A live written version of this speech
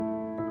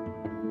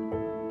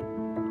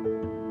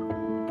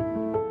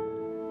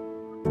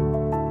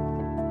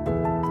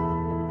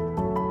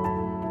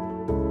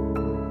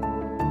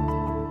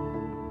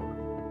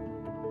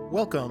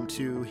Welcome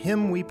to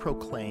Him We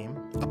Proclaim,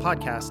 a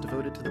podcast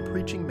devoted to the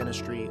preaching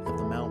ministry of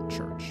the Mount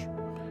Church.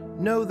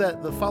 Know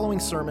that the following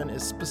sermon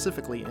is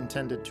specifically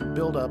intended to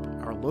build up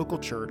our local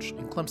church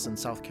in Clemson,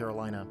 South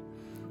Carolina.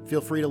 Feel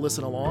free to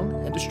listen along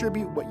and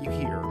distribute what you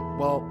hear,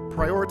 while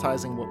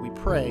prioritizing what we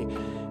pray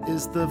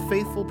is the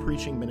faithful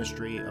preaching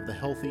ministry of the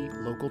healthy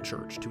local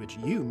church to which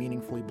you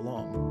meaningfully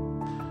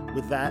belong.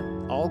 With that,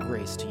 all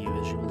grace to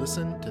you as you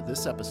listen to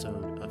this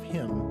episode of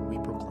Him We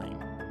Proclaim.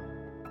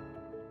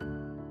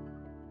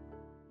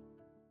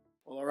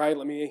 All right,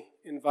 let me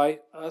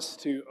invite us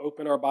to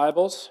open our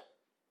Bibles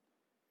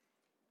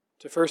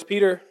to 1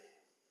 Peter.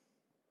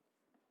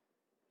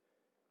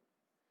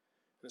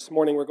 This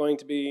morning we're going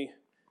to be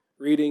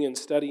reading and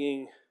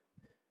studying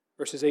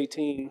verses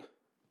 18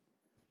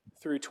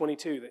 through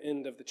 22, the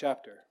end of the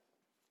chapter.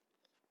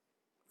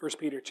 1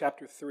 Peter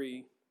chapter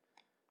 3,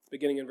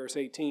 beginning in verse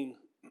 18.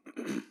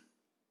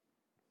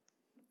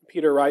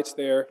 Peter writes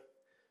there,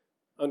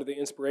 under the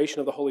inspiration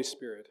of the Holy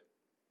Spirit,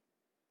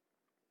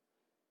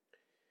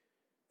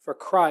 "For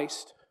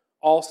Christ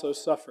also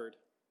suffered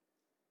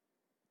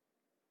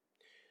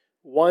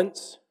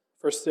once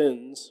for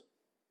sins,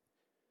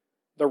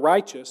 the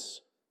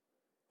righteous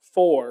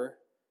for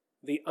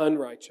the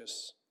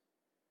unrighteous,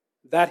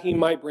 that he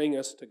might bring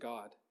us to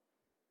God.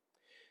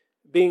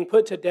 Being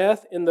put to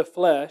death in the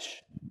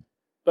flesh,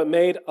 but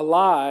made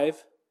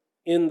alive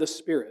in the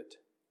Spirit,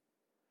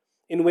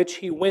 in which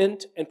he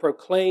went and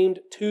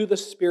proclaimed to the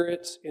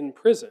spirits in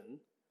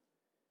prison,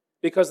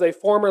 because they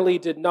formerly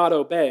did not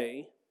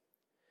obey,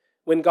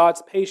 when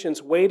God's patience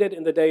waited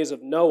in the days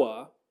of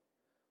Noah,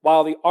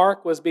 while the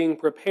ark was being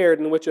prepared,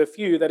 in which a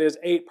few, that is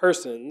 8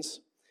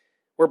 persons,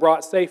 were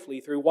brought safely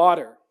through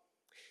water.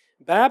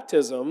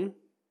 Baptism,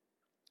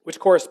 which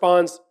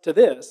corresponds to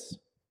this,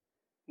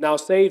 now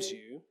saves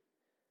you,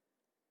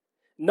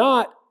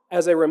 not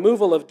as a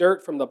removal of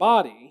dirt from the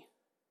body,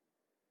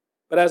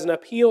 but as an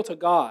appeal to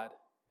God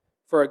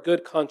for a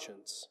good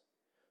conscience,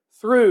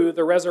 through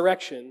the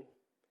resurrection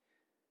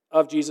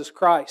of Jesus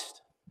Christ,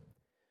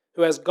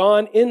 who has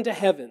gone into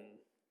heaven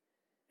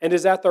and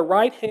is at the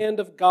right hand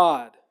of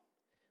God,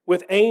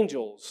 with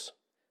angels,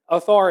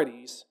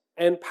 authorities,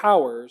 and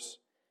powers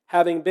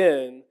having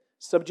been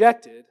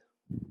subjected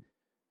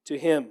to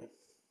him."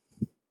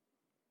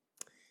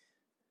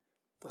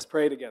 Let's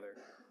pray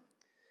together.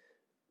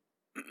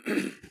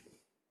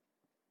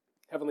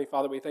 Heavenly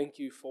Father, we thank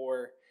you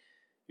for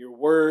your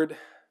word.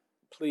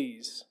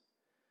 Please,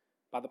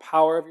 by the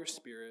power of your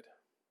Spirit,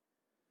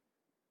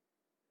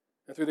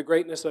 and through the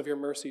greatness of your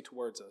mercy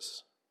towards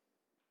us,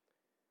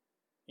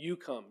 you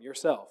come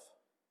yourself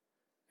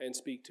and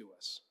speak to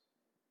us.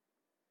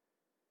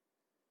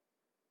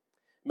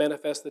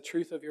 Manifest the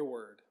truth of your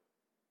word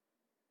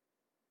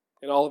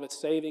and all of its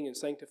saving and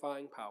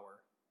sanctifying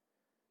power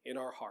in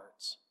our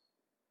hearts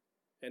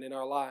and in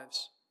our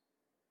lives.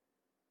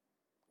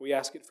 We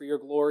ask it for your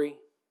glory.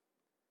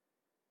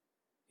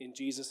 In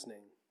Jesus'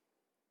 name,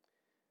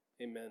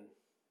 amen.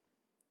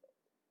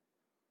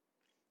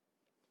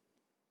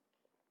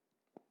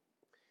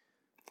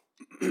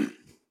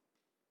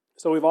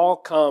 So we've all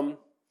come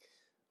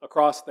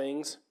across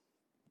things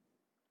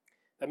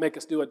that make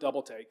us do a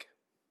double take.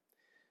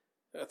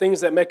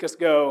 Things that make us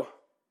go,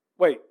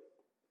 wait,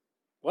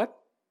 what?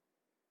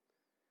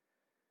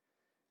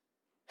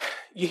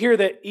 You hear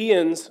that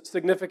Ian's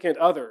significant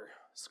other,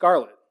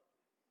 Scarlett,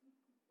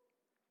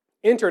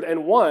 entered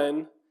and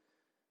won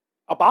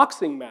a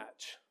boxing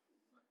match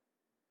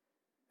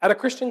at a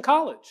Christian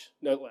college,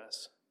 no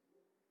less.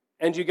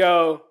 And you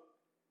go,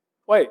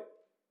 wait,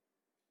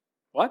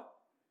 what?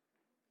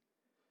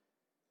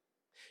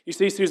 You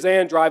see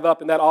Suzanne drive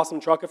up in that awesome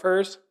truck of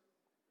hers,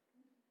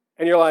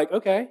 and you're like,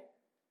 okay.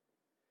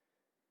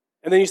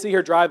 And then you see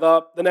her drive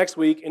up the next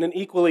week in an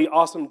equally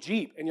awesome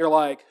Jeep, and you're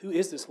like, who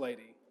is this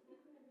lady?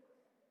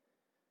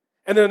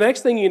 And then the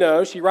next thing you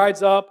know, she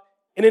rides up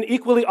in an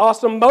equally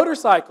awesome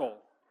motorcycle,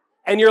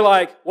 and you're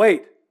like,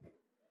 wait,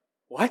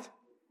 what?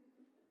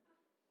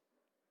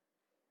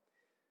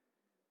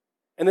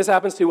 And this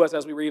happens to us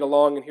as we read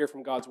along and hear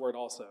from God's word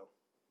also.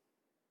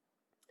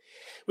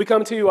 We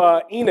come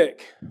to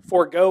Enoch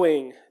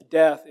foregoing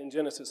death in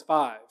Genesis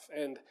 5,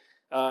 and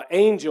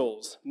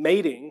angels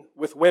mating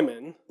with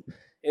women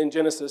in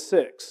Genesis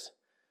 6,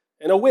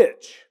 and a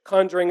witch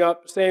conjuring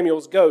up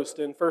Samuel's ghost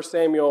in 1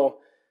 Samuel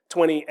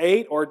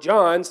 28, or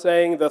John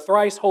saying the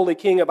thrice holy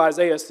king of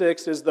Isaiah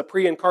 6 is the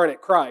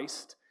pre-incarnate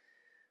Christ,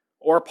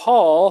 or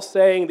Paul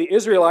saying the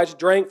Israelites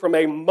drank from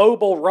a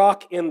mobile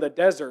rock in the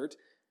desert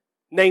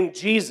named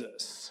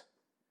Jesus.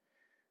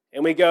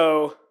 And we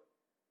go,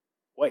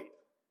 wait,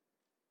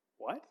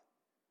 what?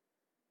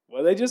 What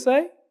did they just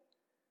say?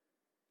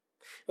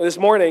 Well, this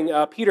morning,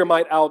 Peter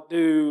might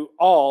outdo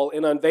all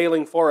in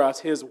unveiling for us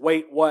his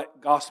wait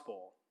what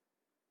gospel.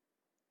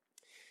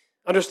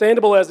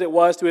 Understandable as it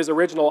was to his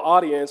original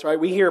audience, right?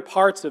 We hear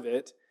parts of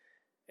it,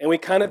 and we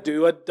kind of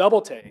do a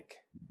double take.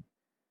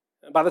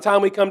 By the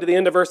time we come to the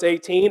end of verse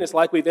 18, it's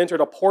like we've entered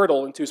a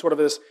portal into sort of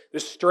this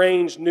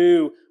strange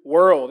new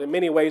world. In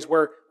many ways,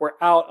 we're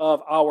out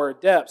of our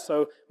depths.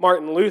 So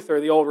Martin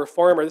Luther, the old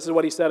reformer, this is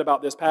what he said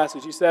about this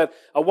passage. He said,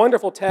 "A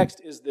wonderful text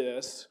is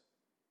this,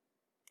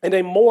 and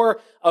a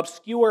more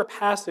obscure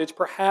passage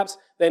perhaps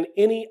than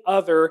any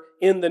other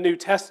in the New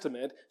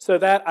Testament, so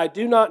that I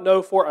do not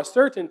know for a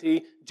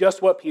certainty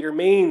just what Peter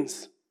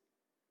means."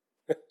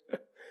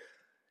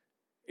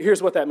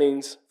 Here's what that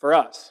means for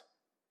us.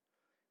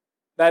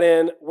 That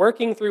in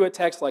working through a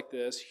text like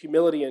this,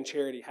 humility and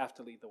charity have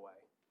to lead the way.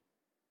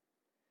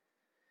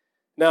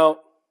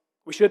 Now,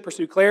 we should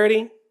pursue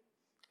clarity,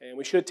 and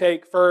we should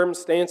take firm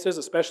stances,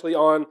 especially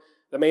on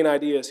the main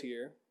ideas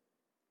here.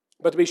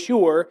 But to be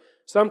sure,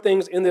 some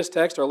things in this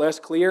text are less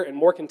clear and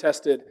more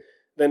contested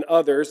than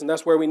others, and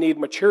that's where we need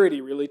maturity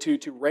really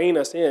to rein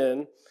us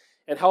in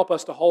and help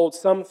us to hold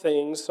some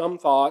things, some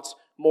thoughts,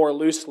 more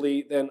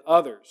loosely than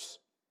others.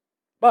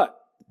 But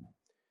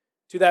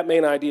to that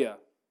main idea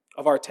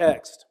of our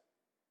text,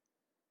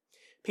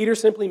 Peter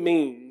simply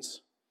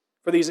means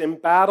for these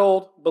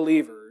embattled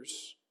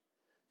believers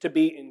to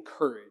be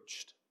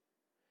encouraged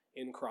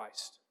in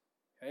Christ.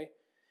 Okay?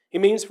 He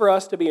means for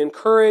us to be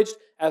encouraged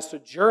as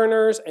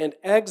sojourners and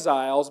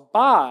exiles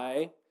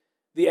by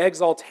the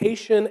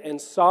exaltation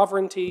and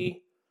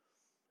sovereignty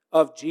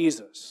of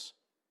Jesus.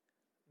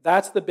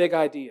 That's the big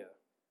idea.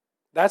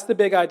 That's the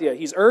big idea.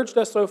 He's urged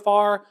us so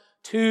far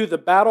to the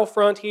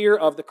battlefront here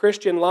of the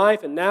Christian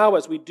life, and now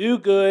as we do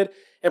good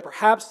and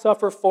perhaps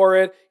suffer for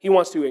it, he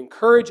wants to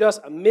encourage us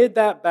amid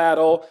that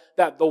battle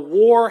that the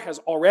war has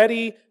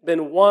already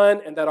been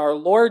won and that our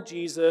Lord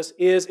Jesus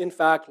is in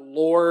fact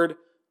Lord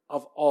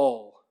of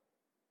all.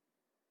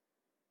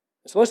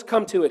 So let's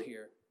come to it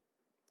here,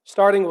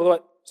 starting with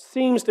what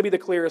seems to be the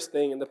clearest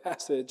thing in the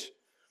passage,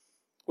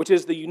 which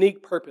is the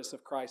unique purpose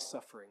of Christ's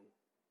suffering.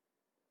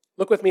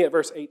 Look with me at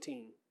verse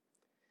 18.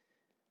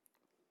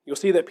 You'll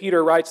see that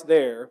Peter writes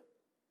there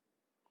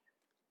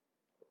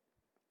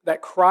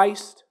that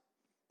Christ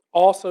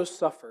also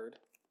suffered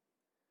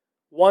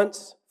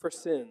once for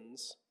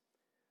sins,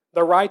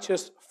 the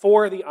righteous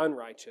for the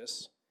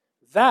unrighteous,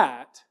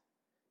 that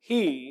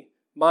he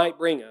might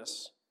bring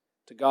us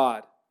to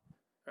God.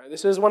 All right,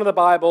 this is one of the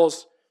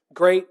Bible's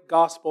great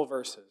gospel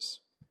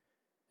verses.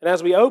 And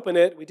as we open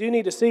it, we do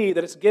need to see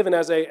that it's given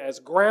as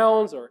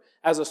grounds or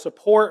as a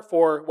support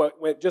for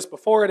what went just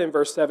before it in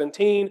verse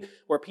 17,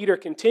 where Peter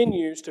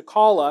continues to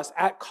call us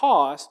at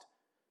cost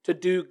to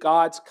do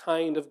God's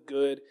kind of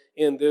good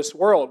in this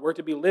world. We're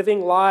to be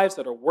living lives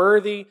that are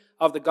worthy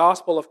of the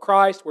gospel of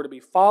Christ. We're to be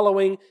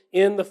following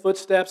in the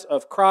footsteps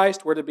of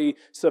Christ. We're to be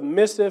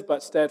submissive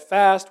but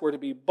steadfast. We're to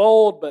be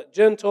bold but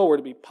gentle. We're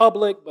to be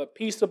public but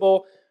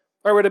peaceable.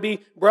 We're to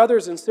be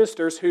brothers and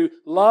sisters who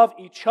love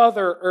each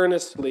other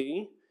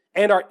earnestly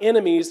and our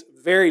enemies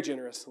very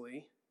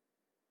generously.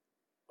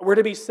 We're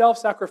to be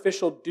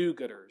self-sacrificial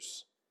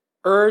do-gooders,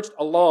 urged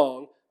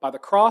along by the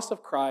cross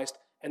of Christ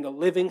and the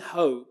living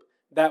hope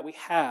that we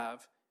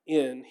have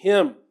in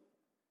Him.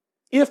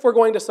 If we're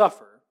going to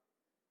suffer,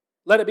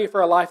 let it be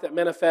for a life that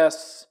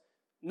manifests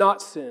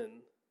not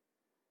sin,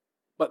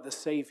 but the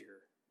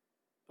Savior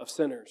of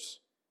sinners.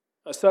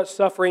 Such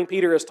suffering,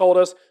 Peter has told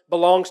us,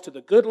 belongs to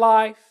the good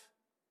life.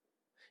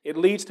 It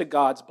leads to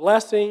God's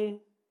blessing.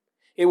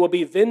 It will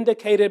be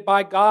vindicated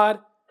by God.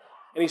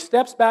 And he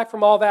steps back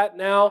from all that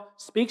now,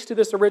 speaks to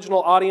this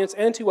original audience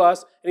and to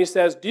us, and he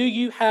says, do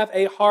you have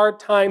a hard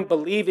time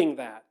believing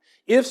that?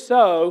 If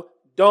so,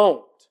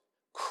 don't.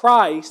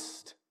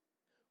 Christ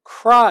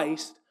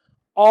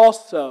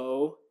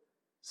also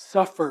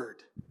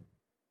suffered.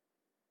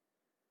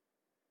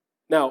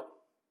 Now,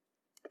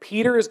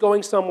 Peter is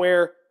going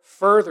somewhere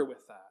further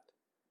with that.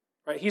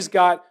 Right? He's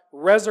got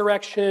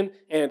resurrection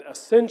and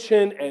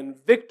ascension and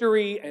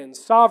victory and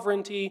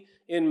sovereignty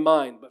in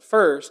mind. But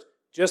first,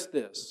 just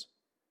this.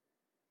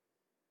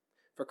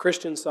 For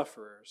Christian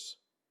sufferers,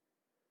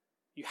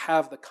 you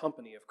have the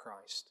company of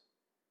Christ.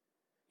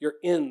 You're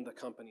in the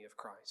company of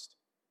Christ.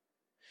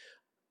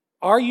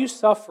 Are you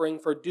suffering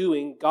for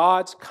doing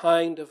God's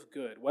kind of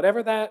good?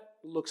 Whatever that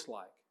looks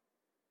like.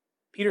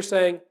 Peter's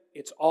saying,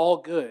 it's all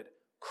good.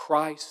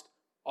 Christ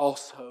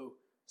also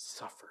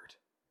suffered.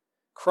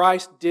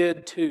 Christ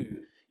did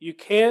too. You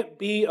can't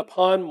be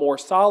upon more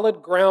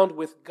solid ground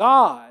with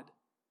God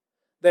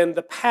than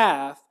the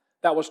path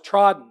that was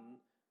trodden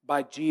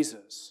by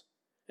Jesus.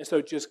 And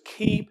so just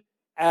keep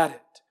at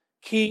it.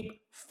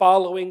 Keep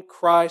following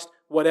Christ,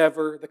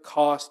 whatever the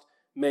cost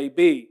may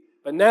be.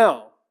 But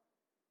now,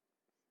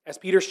 as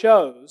Peter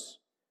shows,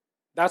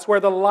 that's where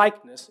the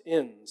likeness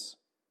ends.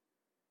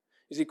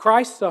 You see,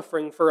 Christ's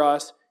suffering for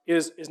us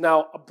is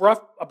now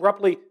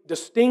abruptly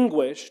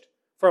distinguished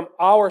from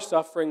our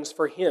sufferings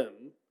for Him,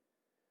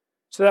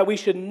 so that we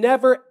should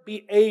never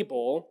be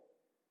able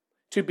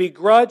to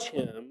begrudge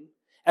Him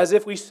as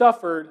if we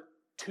suffered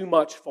too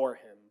much for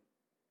Him.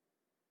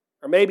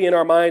 Or maybe in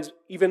our minds,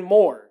 even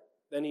more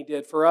than He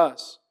did for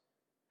us.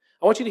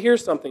 I want you to hear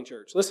something,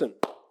 church. Listen,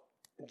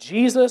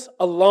 Jesus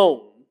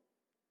alone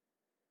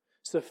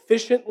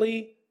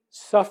sufficiently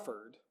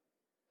suffered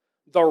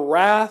the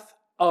wrath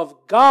of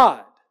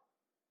God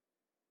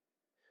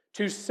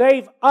to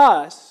save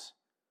us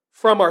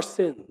from our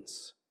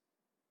sins.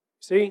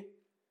 See?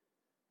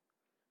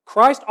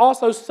 Christ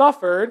also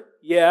suffered,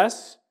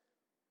 yes,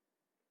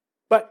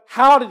 but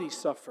how did He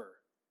suffer?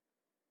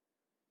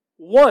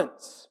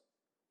 Once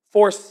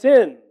for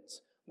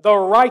sins, the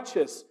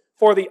righteous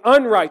for the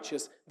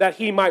unrighteous, that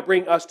He might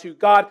bring us to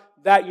God.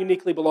 That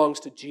uniquely belongs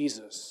to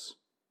Jesus,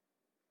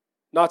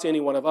 not to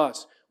any one of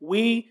us.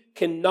 We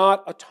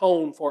cannot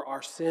atone for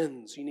our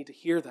sins. You need to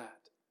hear that.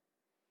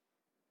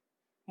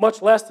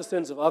 Much less the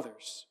sins of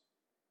others.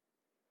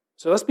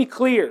 So let's be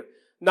clear.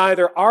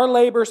 Neither our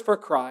labors for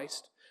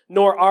Christ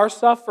nor our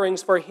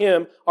sufferings for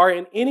Him are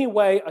in any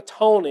way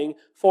atoning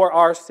for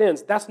our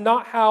sins. That's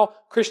not how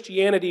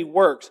Christianity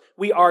works.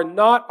 We are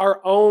not our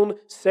own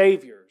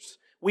saviors.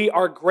 We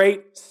are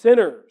great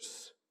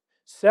sinners,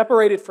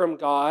 separated from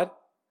God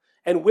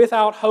and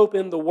without hope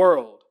in the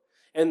world.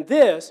 And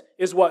this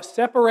is what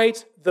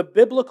separates the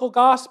biblical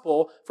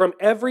gospel from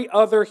every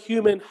other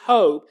human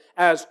hope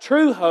as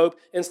true hope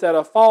instead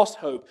of false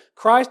hope.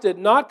 Christ did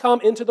not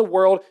come into the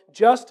world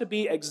just to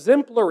be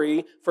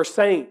exemplary for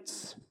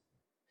saints.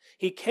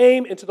 He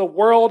came into the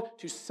world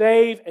to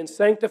save and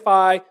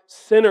sanctify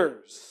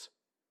sinners,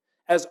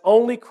 as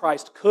only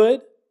Christ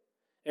could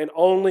and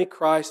only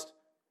Christ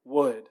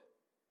would.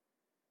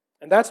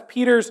 And that's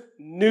Peter's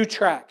new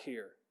track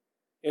here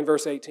in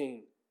verse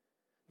 18.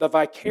 The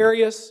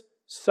vicarious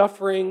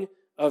suffering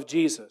of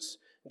Jesus.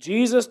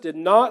 Jesus did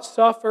not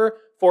suffer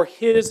for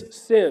His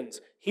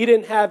sins. He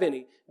didn't have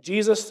any.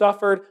 Jesus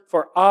suffered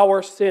for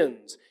our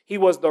sins. He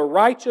was the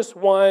righteous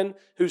one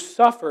who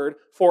suffered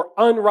for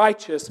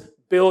unrighteous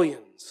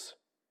billions.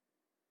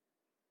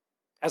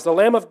 As the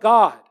Lamb of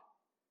God,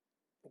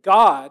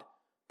 God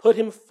put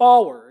Him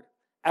forward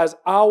as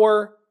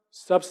our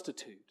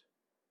substitute.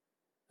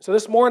 So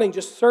this morning,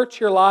 just search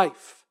your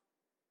life.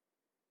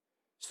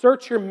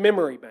 Search your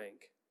memory bank.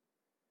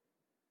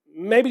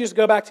 Maybe just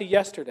go back to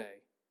yesterday.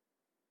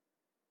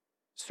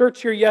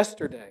 Search your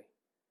yesterday.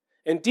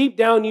 And deep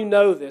down you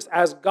know this,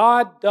 as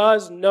God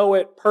does know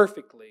it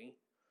perfectly,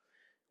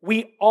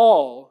 we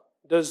all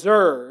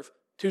deserve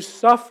to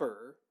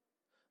suffer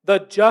the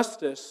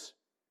justice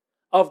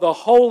of the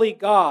holy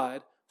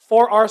God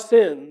for our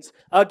sins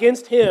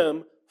against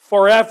Him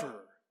forever.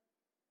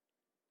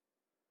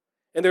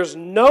 And there's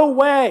no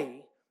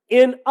way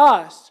in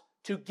us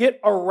to get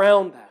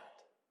around that.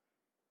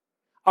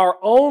 Our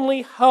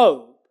only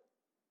hope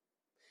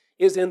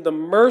is in the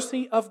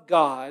mercy of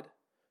God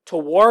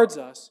towards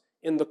us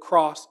in the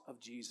cross of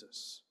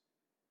Jesus.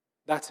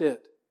 That's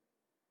it.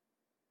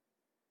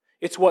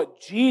 It's what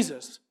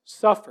Jesus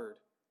suffered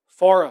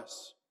for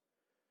us.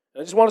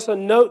 And I just want us to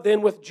note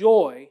then with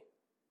joy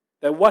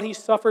that what He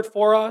suffered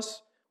for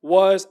us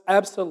was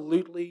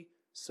absolutely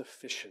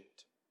sufficient.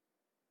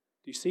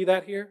 Do you see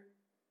that here?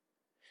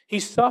 He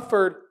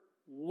suffered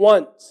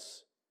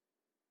once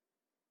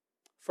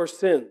for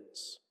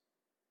sins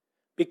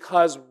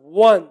because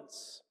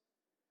once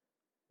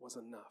was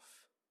enough.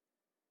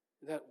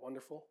 Isn't that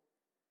wonderful?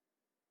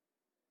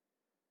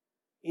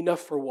 Enough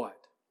for what?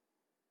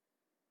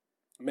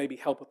 Maybe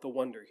help with the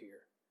wonder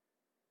here.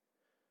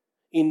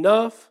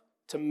 Enough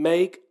to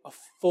make a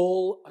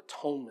full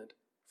atonement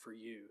for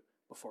you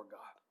before God.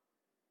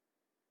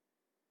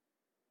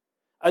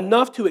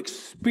 Enough to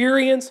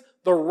experience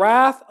the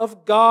wrath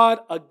of God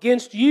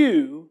against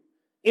you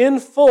in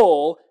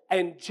full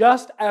and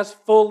just as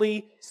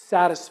fully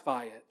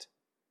satisfy it.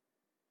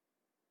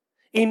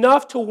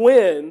 Enough to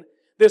win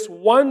this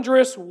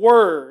wondrous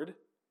word,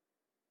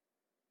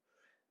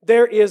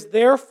 there is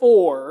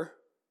therefore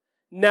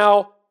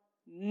now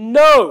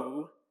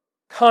no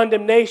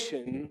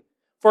condemnation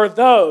for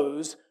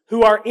those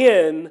who are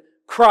in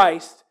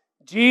Christ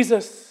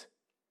Jesus.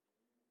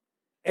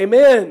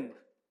 Amen.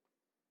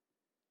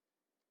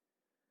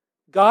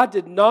 God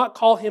did not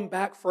call him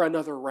back for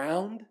another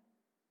round.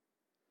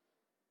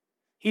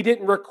 He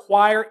didn't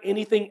require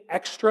anything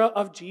extra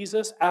of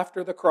Jesus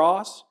after the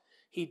cross.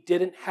 He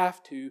didn't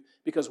have to,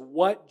 because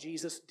what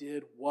Jesus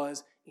did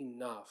was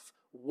enough.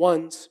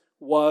 Once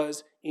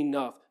was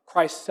enough.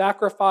 Christ's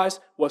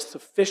sacrifice was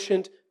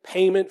sufficient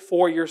payment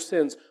for your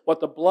sins. What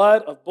the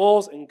blood of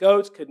bulls and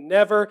goats could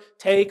never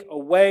take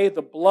away,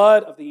 the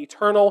blood of the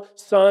eternal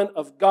Son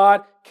of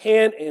God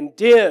can and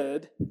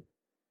did.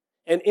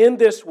 And in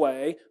this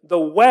way, the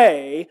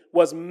way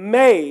was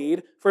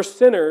made for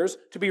sinners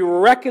to be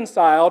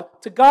reconciled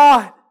to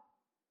God.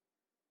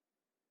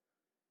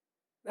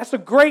 That's the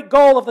great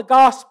goal of the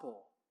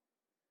gospel.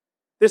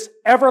 This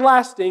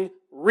everlasting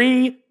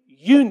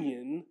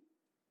reunion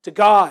to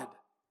God.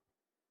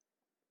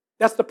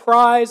 That's the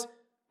prize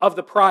of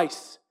the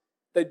price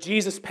that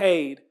Jesus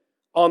paid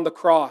on the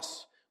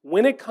cross.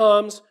 When it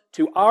comes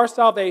to our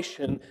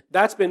salvation,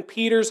 that's been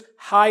Peter's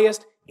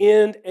highest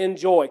end and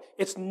joy.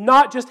 It's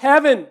not just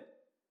heaven.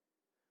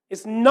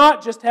 It's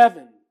not just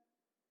heaven.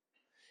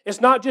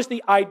 It's not just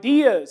the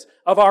ideas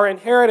of our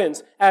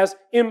inheritance as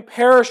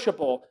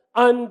imperishable,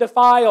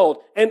 undefiled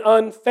and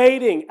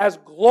unfading, as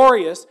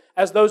glorious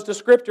as those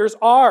descriptors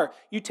are.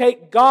 You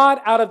take God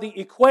out of the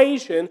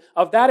equation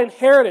of that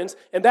inheritance,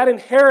 and that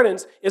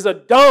inheritance is a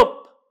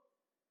dump.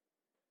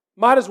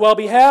 Might as well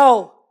be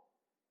hell.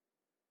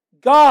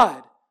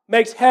 God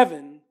makes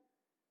heaven,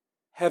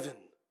 heaven.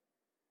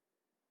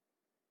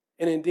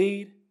 And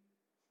indeed,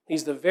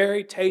 He's the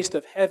very taste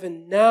of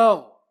heaven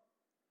now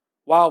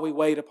while we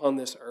wait upon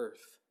this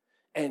earth.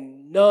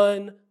 And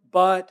none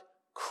but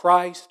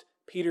Christ,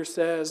 Peter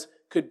says,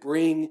 could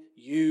bring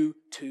you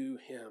to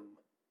Him.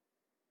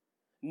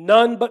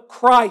 None but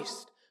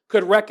Christ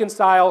could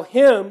reconcile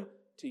Him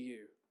to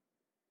you.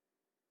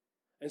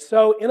 And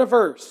so, in a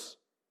verse,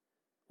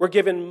 we're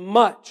given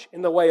much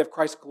in the way of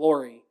Christ's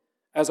glory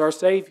as our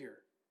Savior.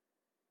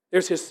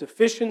 There's His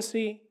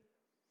sufficiency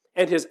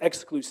and His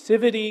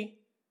exclusivity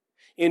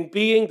in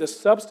being the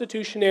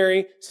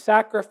substitutionary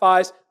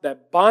sacrifice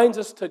that binds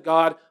us to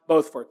God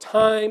both for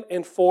time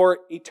and for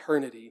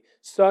eternity.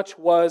 Such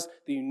was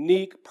the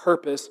unique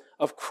purpose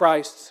of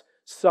Christ's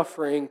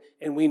suffering,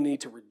 and we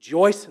need to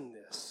rejoice in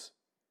this.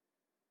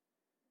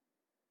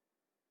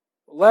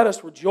 Let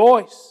us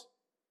rejoice.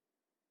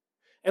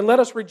 And let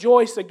us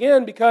rejoice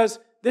again, because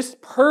this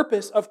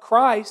purpose of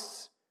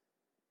Christ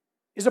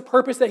is a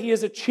purpose that He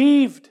has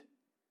achieved.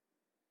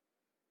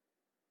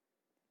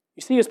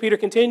 You see, as Peter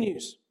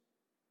continues,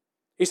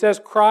 he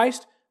says,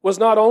 Christ was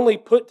not only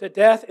put to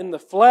death in the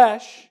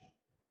flesh.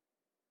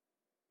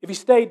 If He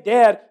stayed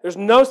dead, there's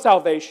no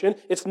salvation.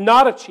 It's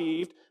not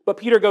achieved. But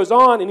Peter goes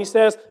on and he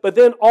says, but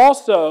then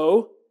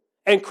also,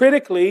 and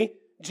critically,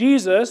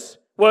 Jesus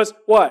was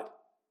what?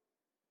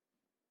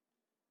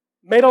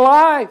 Made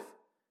alive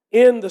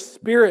in the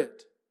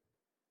Spirit.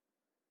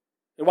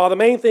 And while the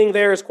main thing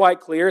there is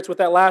quite clear, it's with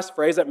that last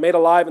phrase, that made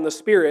alive in the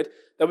Spirit,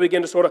 that we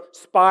begin to sort of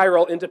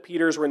spiral into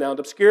Peter's renowned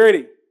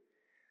obscurity.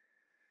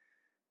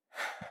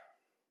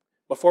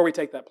 Before we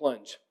take that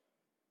plunge,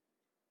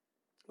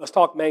 let's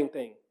talk main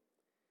thing.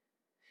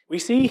 We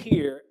see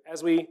here,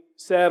 as we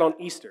said on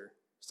Easter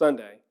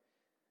Sunday,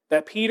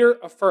 that Peter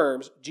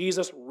affirms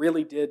Jesus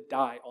really did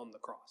die on the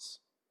cross.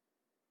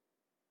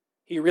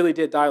 He really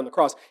did die on the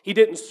cross. He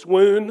didn't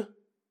swoon,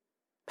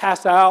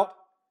 pass out,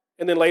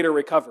 and then later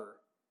recover.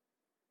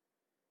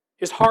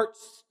 His heart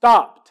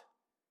stopped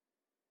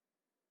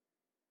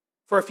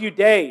for a few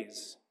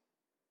days,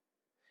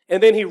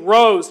 and then He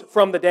rose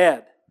from the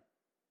dead.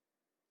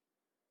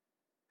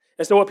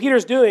 And so what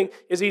Peter's doing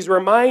is he's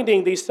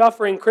reminding these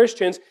suffering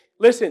Christians,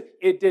 listen,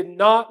 it did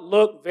not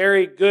look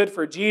very good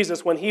for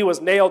Jesus when He was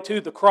nailed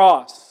to the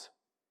cross.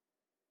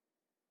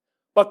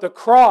 But the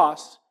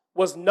cross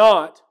was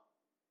not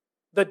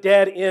the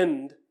dead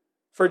end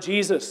for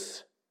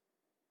Jesus.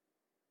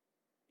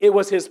 It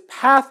was His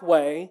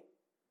pathway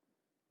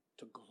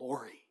to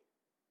glory.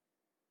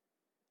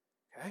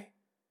 Okay?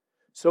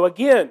 So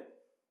again,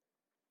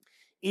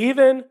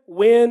 even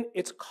when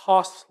it's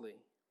costly,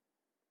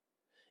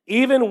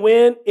 even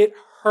when it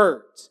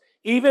hurts,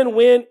 even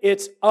when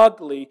it's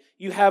ugly,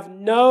 you have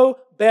no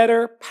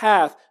better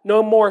path,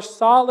 no more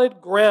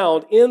solid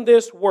ground in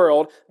this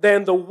world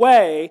than the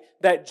way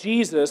that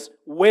Jesus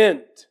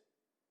went.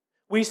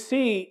 We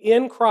see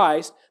in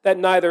Christ that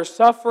neither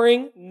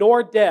suffering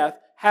nor death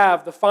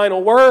have the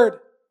final word.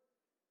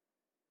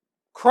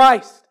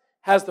 Christ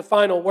has the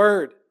final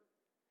word.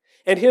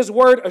 And His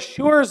word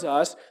assures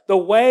us the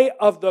way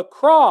of the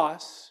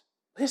cross,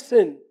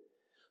 listen,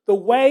 the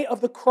way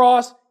of the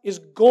cross is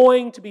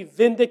going to be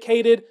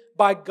vindicated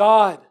by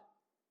God.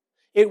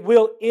 It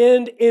will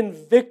end in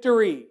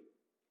victory,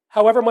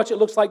 however much it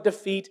looks like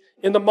defeat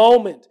in the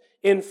moment.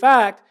 In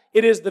fact,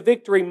 it is the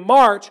victory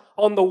march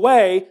on the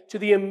way to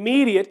the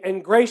immediate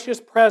and gracious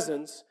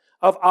presence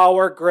of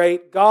our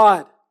great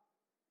God.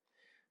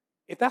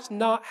 If that's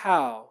not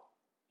how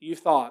you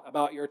thought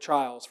about your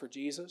trials for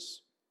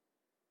Jesus,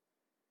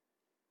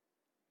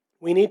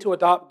 we need to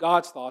adopt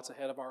God's thoughts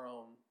ahead of our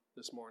own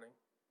this morning.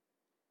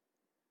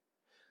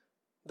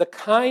 The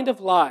kind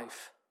of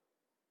life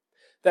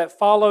that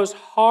follows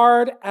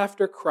hard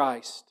after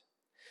Christ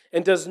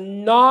and does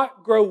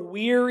not grow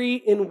weary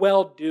in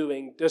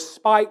well-doing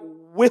despite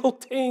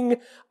wilting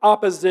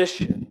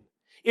opposition,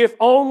 if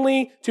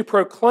only to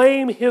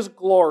proclaim His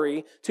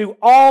glory to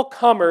all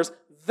comers,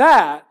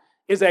 that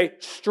is a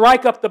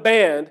strike up the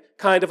band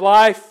kind of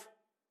life.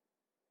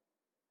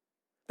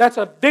 That's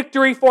a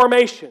victory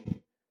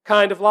formation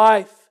kind of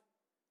life.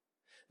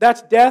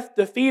 That's death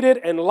defeated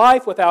and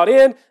life without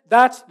end.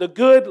 That's the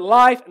good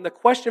life. And the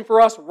question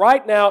for us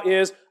right now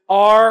is,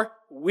 are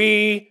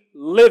we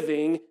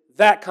living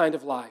that kind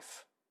of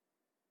life?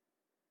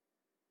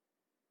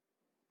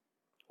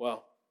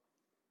 Well,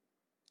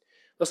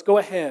 let's go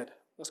ahead.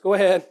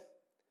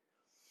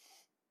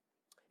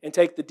 And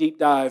take the deep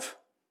dive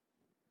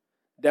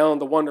down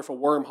the wonderful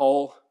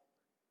wormhole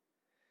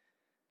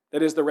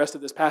that is the rest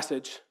of this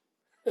passage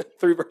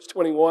through verse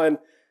 21.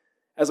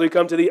 As we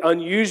come to the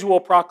unusual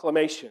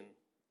proclamation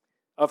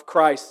of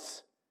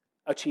Christ's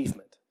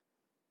achievement.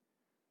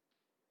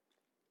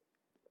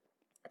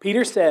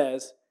 Peter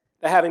says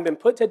that having been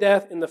put to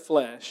death in the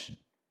flesh,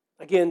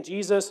 again,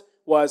 Jesus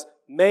was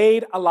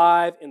made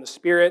alive in the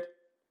Spirit,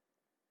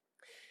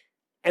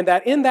 and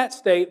that in that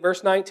state,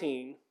 verse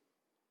 19,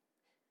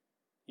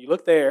 you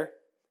look there,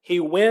 he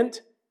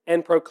went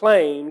and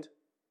proclaimed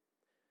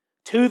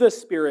to the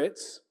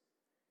spirits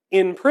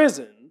in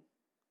prison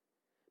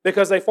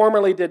because they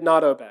formerly did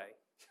not obey.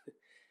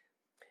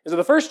 And so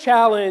the first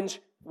challenge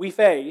we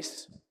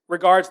face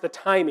regards the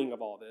timing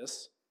of all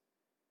this.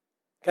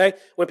 Okay?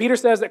 When Peter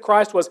says that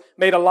Christ was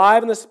made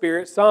alive in the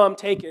Spirit, some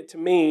take it to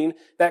mean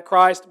that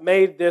Christ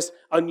made this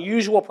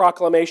unusual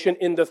proclamation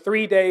in the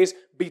 3 days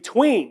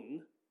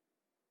between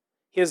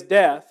his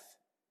death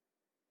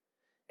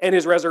and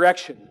his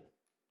resurrection.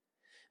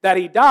 That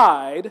he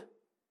died,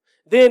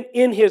 then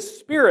in his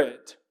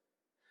spirit,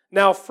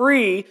 now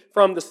free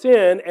from the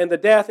sin and the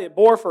death it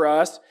bore for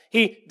us,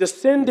 he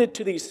descended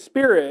to these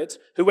spirits,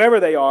 whoever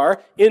they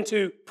are,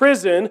 into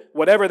prison,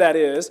 whatever that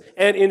is,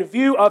 and in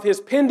view of his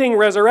pending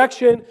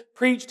resurrection,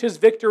 preached his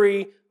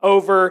victory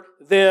over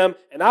them.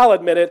 And I'll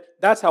admit it,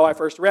 that's how I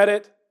first read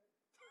it.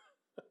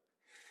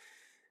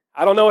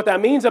 I don't know what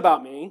that means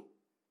about me.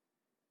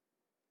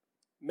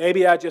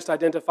 Maybe I just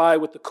identify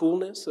with the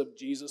coolness of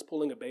Jesus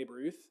pulling a Babe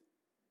Ruth,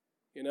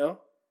 you know?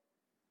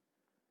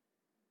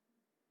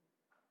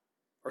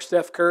 Or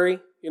Steph Curry,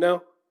 you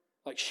know?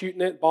 Like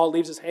shooting it, ball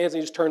leaves his hands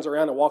and he just turns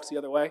around and walks the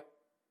other way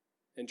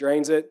and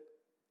drains it.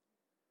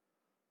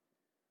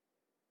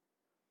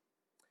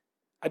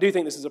 I do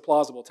think this is a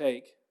plausible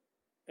take.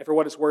 And for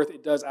what it's worth,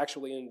 it does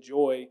actually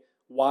enjoy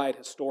wide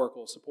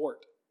historical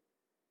support.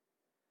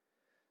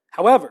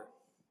 However,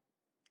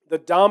 the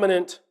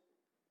dominant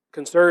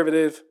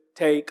conservative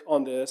take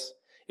on this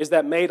is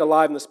that made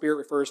alive in the Spirit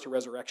refers to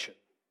resurrection.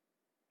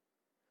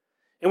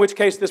 In which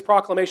case this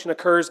proclamation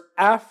occurs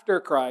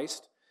after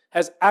Christ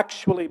has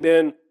actually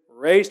been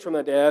raised from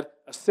the dead,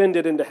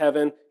 ascended into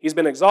heaven, he's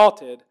been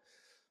exalted.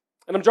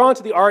 And I'm drawn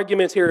to the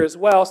arguments here as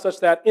well, such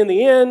that in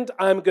the end,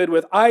 I'm good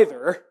with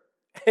either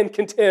and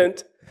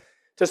content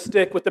to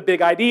stick with the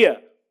big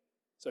idea.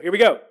 So here we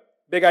go,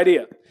 big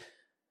idea.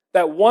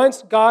 That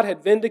once God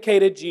had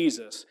vindicated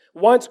Jesus,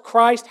 once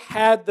Christ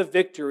had the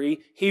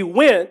victory, he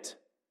went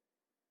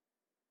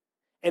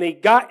and he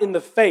got in the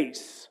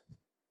face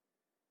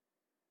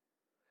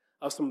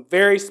of some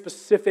very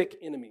specific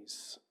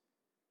enemies.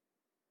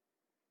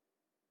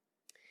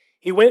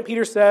 He went,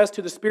 Peter says,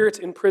 to the spirits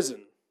in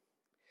prison.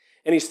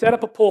 And he set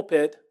up a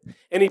pulpit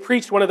and he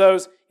preached one of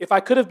those, if I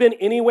could have been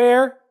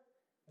anywhere,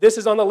 this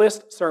is on the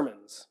list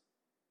sermons.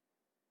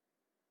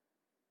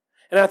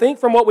 And I think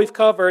from what we've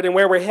covered and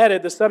where we're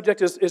headed, the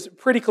subject is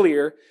pretty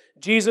clear.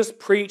 Jesus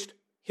preached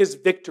his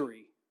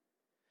victory.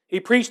 He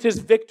preached his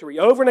victory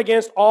over and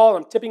against all,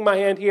 I'm tipping my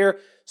hand here,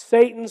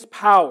 Satan's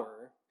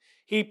power.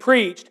 He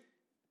preached,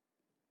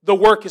 the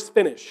work is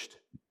finished.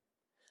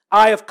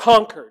 I have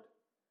conquered.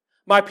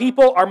 My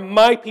people are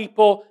my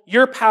people.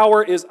 Your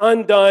power is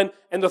undone,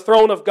 and the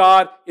throne of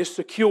God is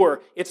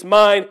secure. It's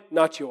mine,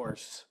 not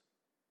yours.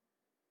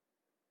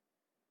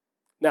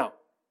 Now,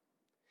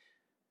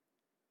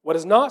 what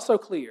is not so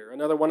clear,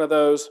 another one of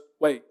those,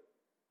 wait,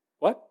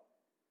 what?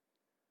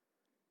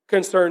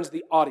 Concerns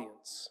the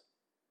audience.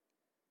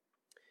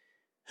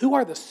 Who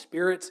are the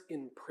spirits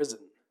in prison?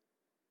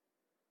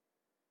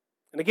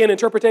 And again,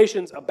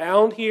 interpretations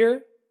abound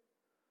here,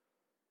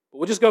 but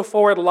we'll just go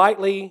forward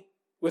lightly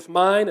with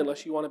mine,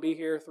 unless you want to be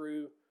here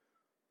through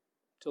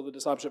till the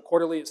Discipleship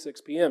Quarterly at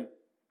 6 p.m.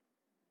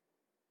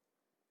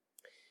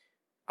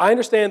 I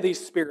understand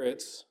these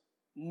spirits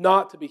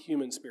not to be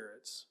human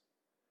spirits,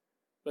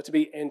 but to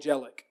be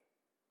angelic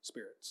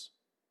spirits.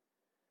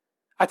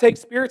 I take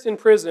spirits in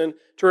prison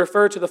to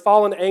refer to the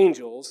fallen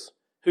angels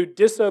who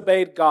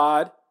disobeyed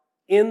God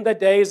in the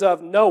days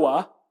of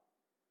Noah,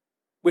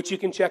 which you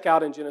can check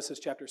out in Genesis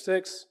chapter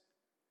 6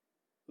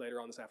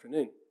 later on this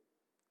afternoon.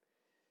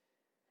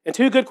 And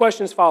two good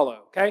questions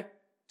follow, okay?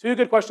 Two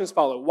good questions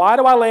follow. Why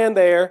do I land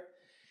there?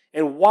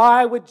 And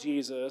why would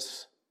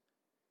Jesus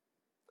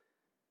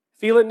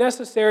feel it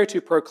necessary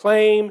to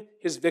proclaim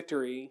his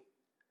victory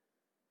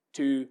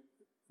to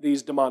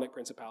these demonic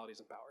principalities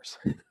and powers?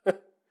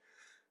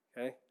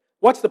 Okay?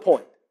 What's the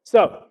point?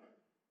 So,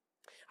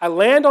 I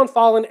land on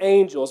fallen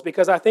angels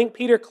because I think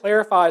Peter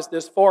clarifies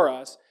this for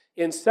us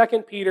in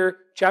 2 Peter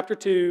chapter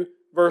 2,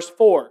 verse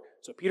 4.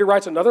 So Peter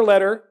writes another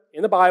letter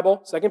in the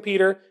Bible, 2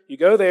 Peter. You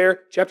go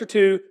there, chapter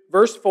 2,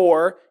 verse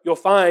 4. You'll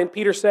find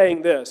Peter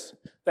saying this,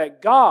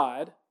 that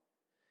God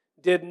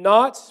did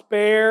not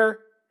spare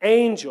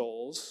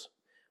angels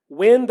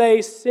when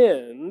they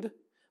sinned,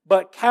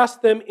 but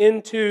cast them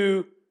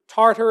into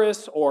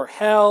Tartarus or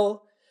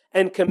hell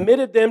and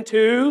committed them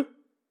to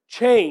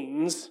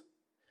chains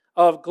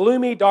of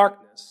gloomy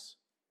darkness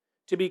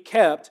to be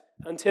kept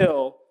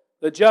until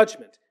the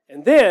judgment.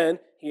 And then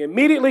he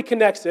immediately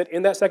connects it,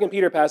 in that 2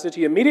 Peter passage,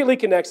 he immediately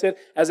connects it,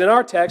 as in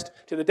our text,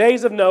 to the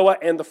days of Noah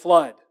and the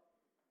flood.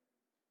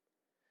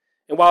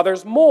 And while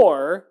there's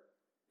more,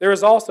 there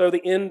is also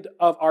the end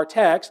of our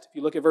text, if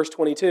you look at verse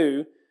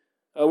 22,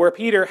 where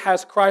Peter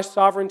has Christ's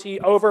sovereignty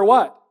over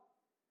what?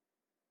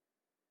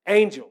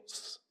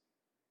 Angels,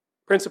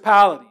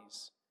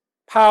 principalities,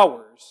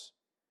 powers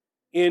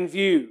in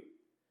view.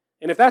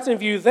 And if that's in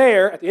view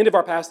there, at the end of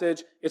our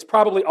passage, it's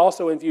probably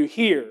also in view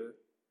here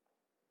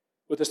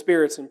with the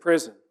spirits in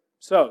prison.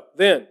 So,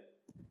 then,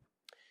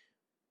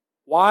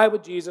 why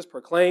would Jesus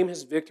proclaim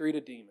his victory to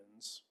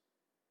demons,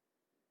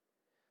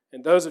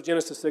 and those of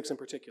Genesis 6 in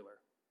particular?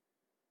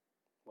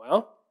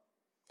 Well,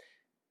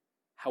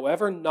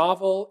 however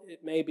novel it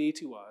may be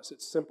to us,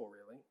 it's simple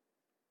really.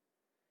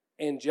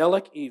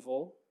 Angelic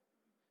evil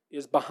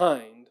is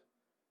behind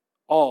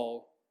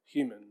all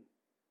human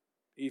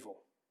evil.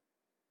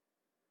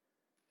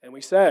 And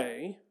we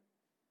say,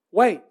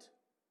 wait,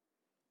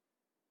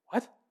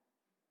 what?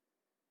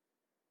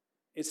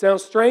 It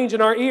sounds strange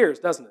in our ears,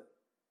 doesn't it?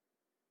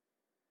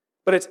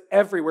 But it's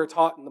everywhere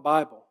taught in the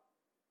Bible.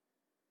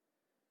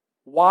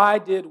 Why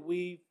did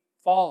we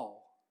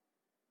fall?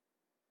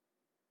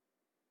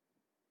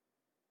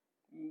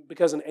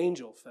 Because an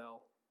angel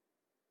fell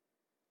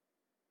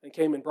and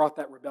came and brought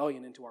that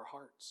rebellion into our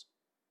hearts.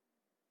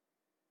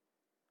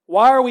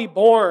 Why are we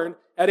born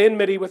at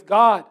enmity with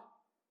God?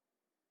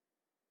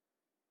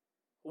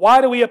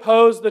 Why do we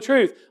oppose the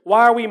truth?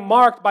 Why are we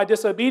marked by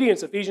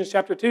disobedience? Ephesians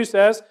chapter 2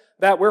 says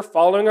that we're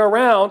following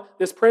around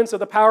this prince of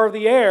the power of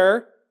the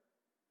air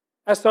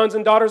as sons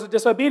and daughters of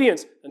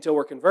disobedience until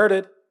we're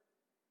converted.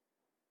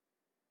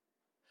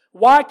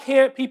 Why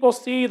can't people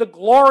see the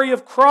glory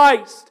of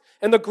Christ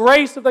and the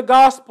grace of the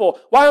gospel?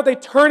 Why aren't they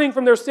turning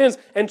from their sins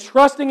and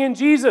trusting in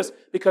Jesus?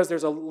 Because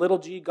there's a little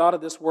g God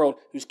of this world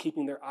who's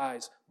keeping their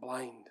eyes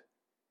blind.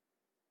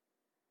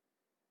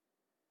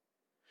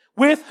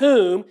 With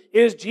whom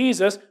is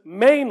Jesus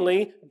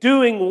mainly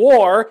doing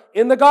war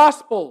in the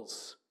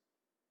Gospels?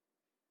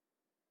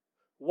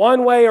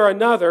 One way or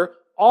another,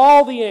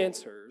 all the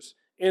answers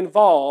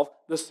involve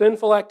the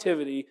sinful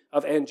activity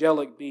of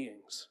angelic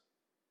beings.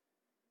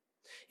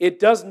 It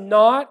does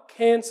not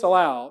cancel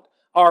out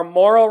our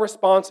moral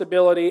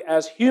responsibility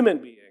as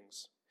human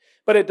beings,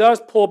 but it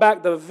does pull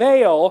back the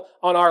veil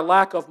on our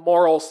lack of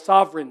moral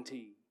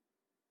sovereignty.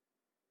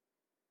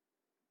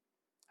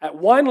 At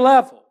one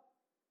level,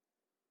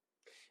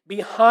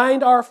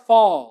 behind our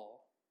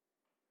fall,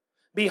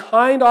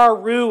 behind our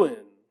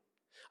ruin,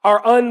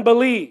 our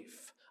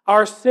unbelief,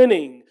 our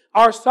sinning,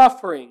 our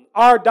suffering,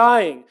 our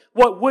dying,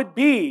 what would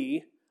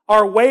be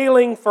our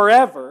wailing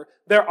forever,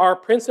 there are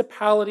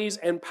principalities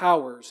and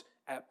powers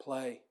at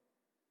play.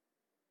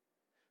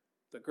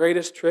 The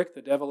greatest trick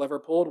the devil ever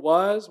pulled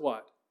was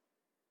what?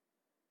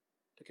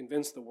 To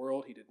convince the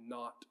world he did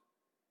not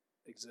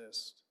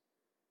exist.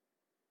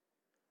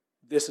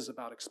 This is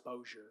about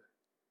exposure.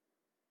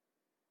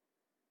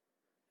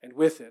 And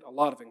with it, a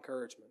lot of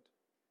encouragement.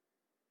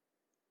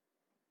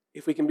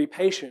 If we can be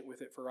patient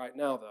with it for right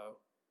now, though,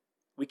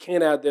 we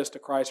can't add this to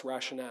Christ's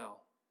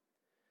rationale.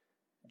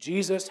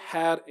 Jesus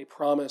had a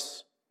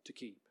promise to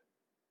keep.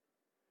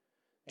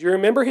 Do you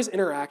remember his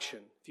interaction?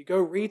 If you go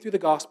read through the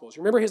Gospels,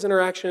 you remember his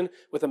interaction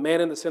with a man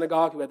in the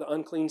synagogue who had the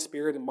unclean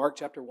spirit in Mark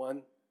chapter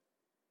 1?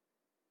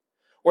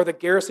 Or the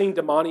Gerasene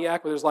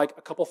demoniac where there's like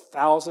a couple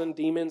thousand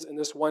demons in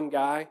this one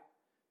guy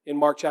in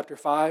Mark chapter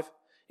 5?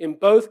 In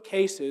both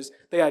cases,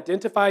 they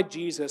identified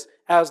Jesus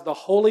as the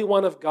Holy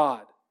One of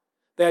God.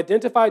 They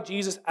identified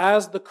Jesus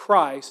as the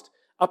Christ,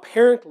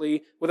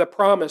 apparently with a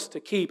promise to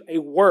keep, a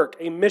work,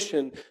 a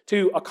mission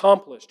to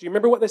accomplish. Do you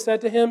remember what they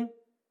said to him?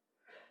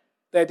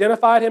 They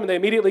identified him and they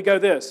immediately go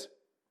this: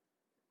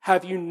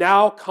 "Have you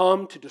now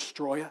come to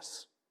destroy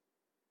us?"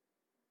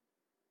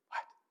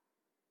 What?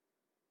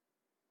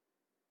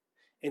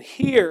 And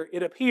here,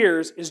 it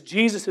appears, is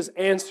Jesus'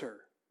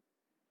 answer.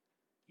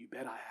 You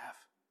bet I have.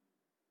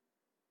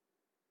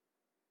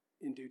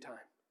 In due time.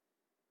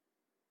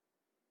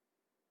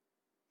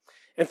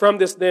 And from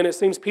this then, it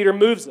seems Peter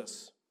moves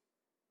us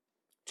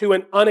to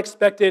an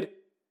unexpected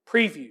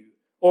preview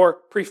or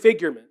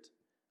prefigurement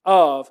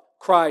of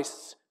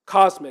Christ's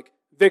cosmic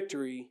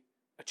victory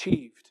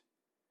achieved.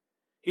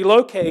 He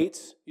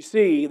locates, you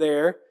see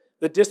there,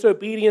 the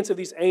disobedience of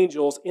these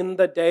angels in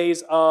the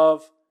days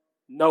of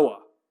Noah.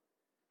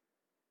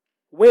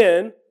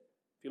 When, if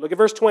you look at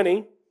verse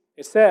 20,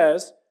 it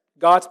says,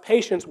 God's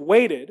patience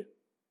waited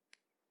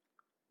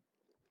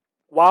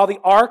while the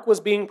ark was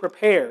being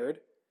prepared,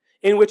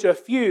 in which a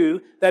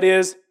few, that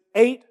is,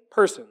 8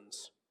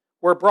 persons,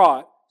 were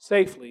brought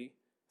safely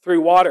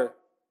through water.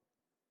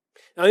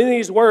 Now, in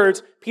these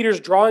words, Peter's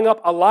drawing up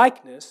a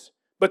likeness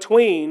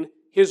between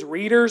his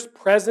reader's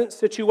present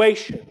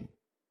situation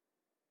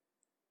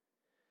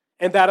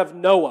and that of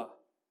Noah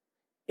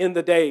in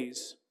the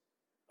days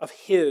of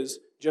his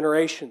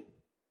generation,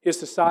 his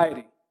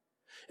society.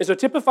 And so,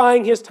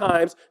 typifying his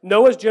times,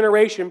 Noah's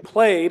generation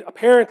played,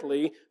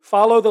 apparently,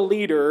 follow the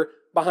leader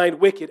behind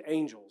wicked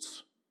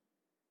angels.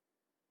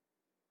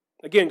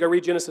 Again, go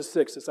read Genesis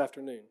 6 this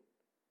afternoon.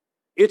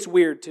 It's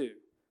weird too,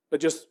 but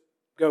just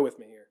go with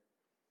me here.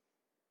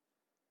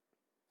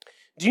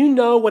 Do you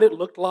know what it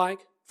looked like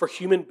for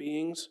human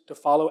beings to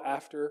follow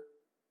after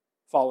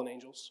fallen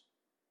angels?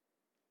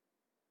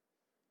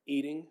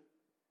 Eating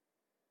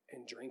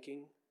and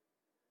drinking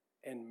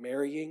and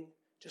marrying,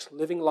 just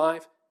living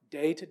life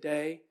day to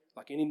day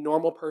like any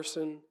normal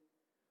person,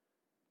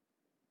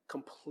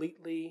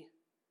 completely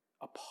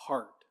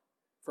apart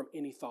from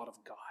any thought of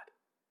God.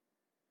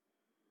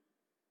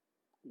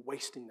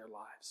 Wasting their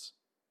lives.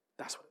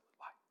 That's what it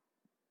looked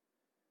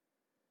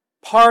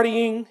like.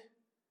 Partying,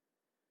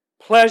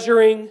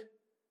 pleasuring,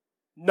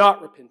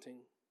 not repenting.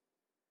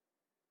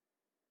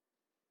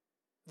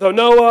 Though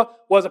Noah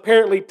was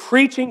apparently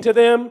preaching to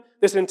them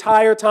this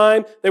entire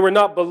time, they were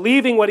not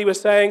believing what he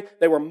was saying.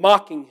 They were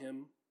mocking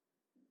him.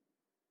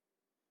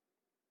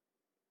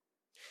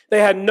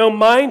 They had no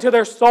mind to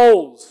their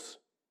souls.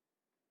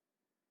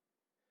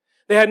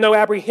 They had no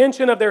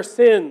apprehension of their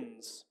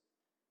sins.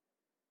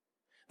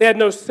 They had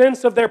no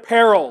sense of their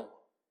peril.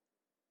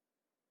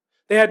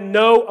 They had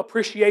no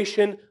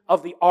appreciation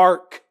of the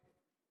ark.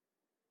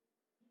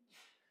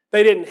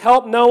 They didn't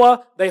help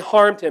Noah, they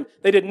harmed him.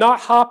 They did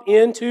not hop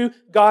into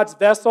God's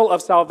vessel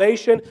of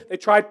salvation. They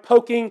tried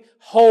poking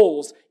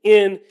holes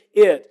in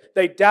it.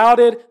 They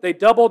doubted, they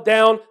doubled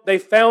down, they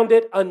found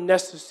it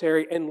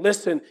unnecessary. And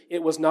listen,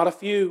 it was not a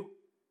few.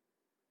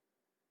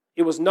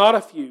 It was not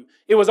a few.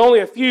 It was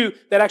only a few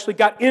that actually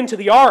got into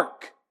the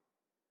ark.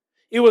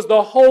 It was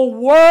the whole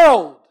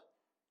world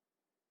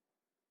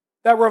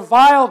that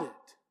reviled it.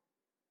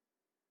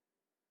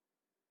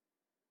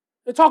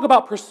 And talk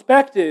about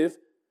perspective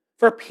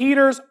for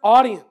Peter's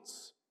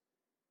audience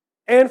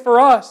and for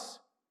us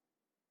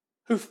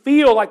who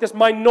feel like this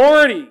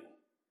minority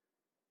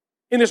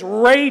in this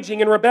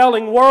raging and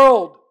rebelling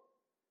world.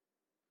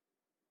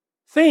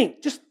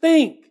 Just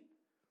think,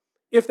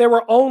 if there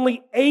were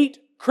only 8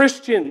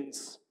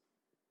 Christians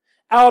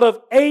out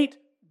of 8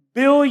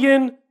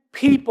 billion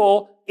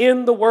people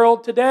in the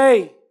world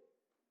today,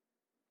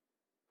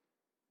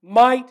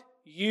 might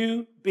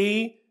you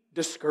be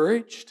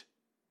discouraged?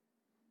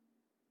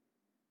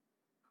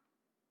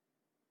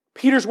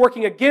 Peter's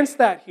working against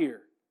that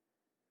here.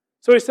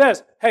 So he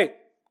says, hey,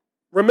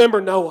 remember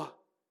Noah.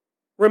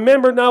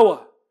 Remember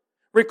Noah.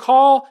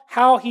 Recall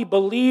how he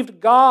believed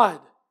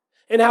God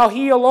and how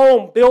he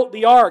alone built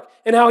the ark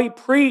and how he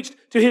preached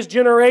to his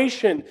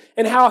generation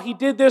and how he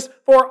did this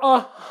for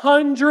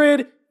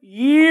 100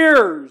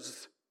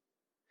 years.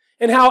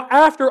 And how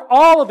after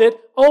all of it,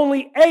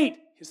 only 8,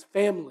 his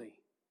family,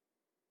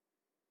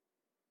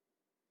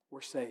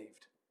 were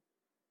saved.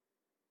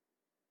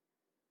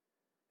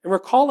 And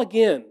recall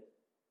again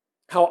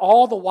how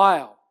all the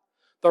while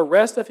the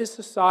rest of his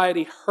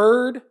society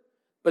heard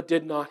but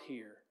did not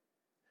hear.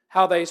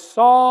 How they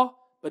saw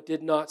but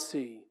did not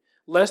see,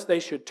 lest they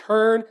should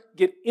turn,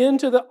 get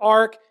into the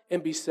ark,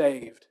 and be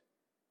saved.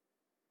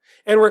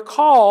 And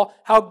recall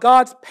how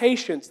God's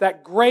patience,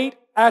 that great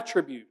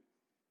attribute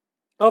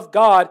of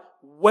God,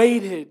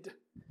 waited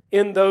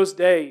in those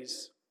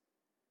days.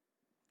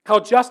 How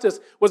justice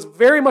was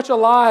very much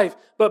alive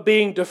but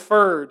being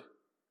deferred.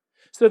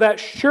 So that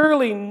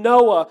surely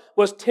Noah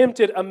was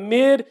tempted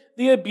amid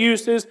the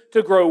abuses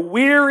to grow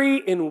weary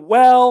in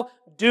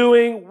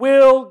well-doing.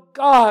 Will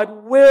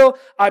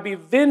I be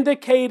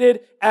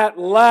vindicated at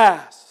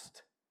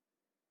last?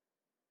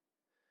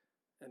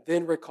 And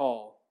then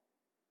recall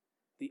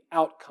the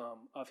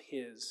outcome of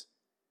his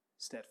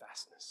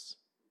steadfastness.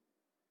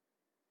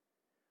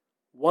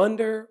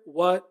 Wonder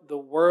what the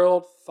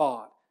world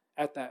thought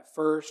at that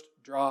first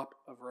drop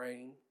of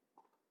rain.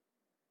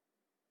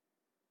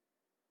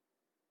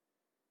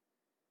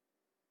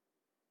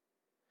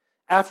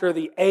 After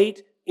the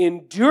 8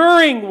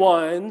 enduring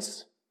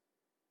ones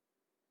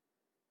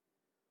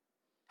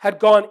had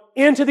gone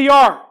into the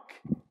ark,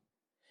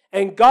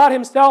 and God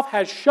himself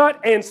had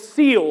shut and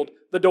sealed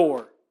the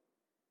door.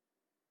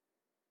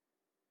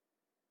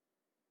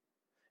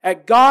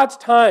 At God's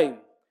time,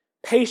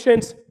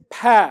 patience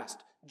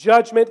passed,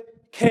 judgment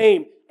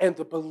came, and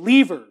the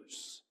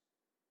believers,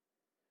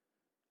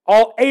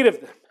 all 8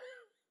 of them,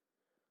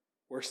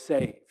 were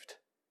saved.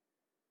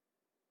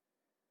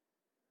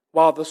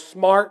 While the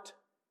smart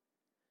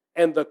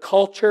and the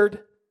cultured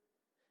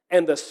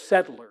and the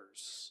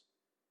settlers,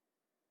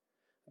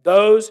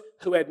 those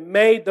who had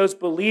made those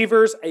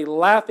believers a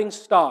laughing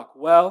stock,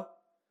 well,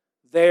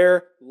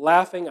 their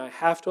laughing, I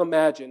have to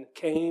imagine,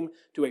 came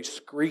to a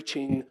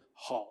screeching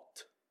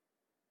halt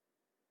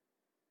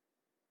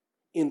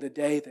in the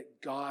day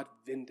that God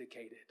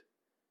vindicated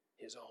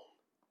his own.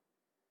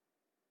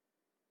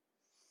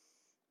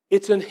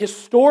 It's an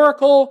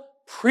historical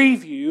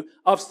preview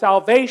of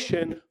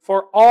salvation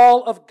for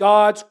all of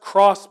God's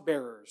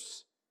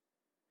cross-bearers.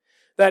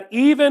 That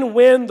even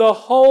when the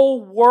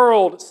whole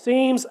world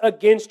seems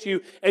against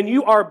you and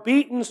you are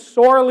beaten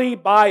sorely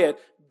by it,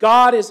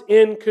 God is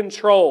in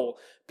control.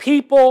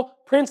 People,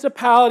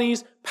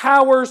 principalities,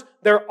 powers,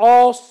 they're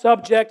all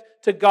subject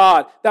to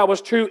God. That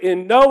was true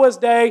in Noah's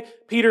day.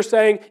 Peter's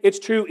saying it's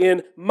true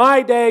in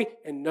my day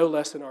and no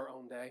less in our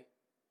own day.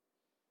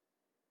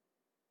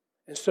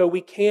 And so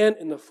we can,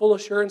 in the full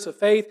assurance of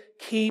faith,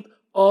 keep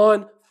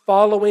on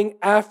following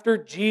after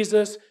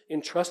Jesus,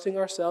 entrusting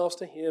ourselves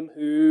to Him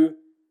who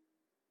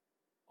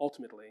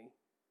ultimately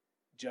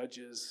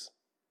judges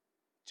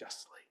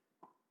justly.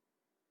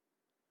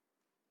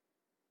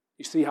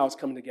 You see how it's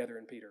coming together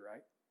in Peter,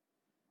 right?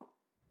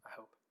 I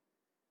hope.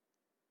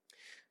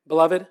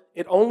 Beloved,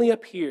 it only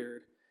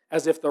appeared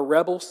as if the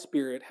rebel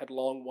spirit had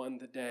long won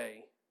the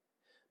day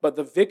But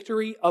the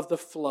victory of the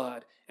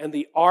flood and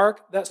the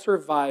ark that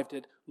survived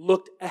it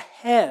looked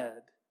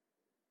ahead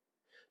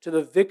to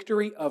the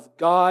victory of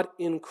God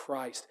in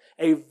Christ.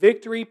 A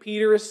victory,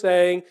 Peter is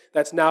saying,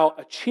 that's now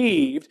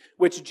achieved,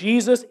 which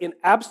Jesus, in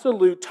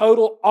absolute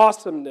total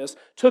awesomeness,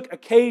 took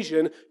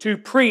occasion to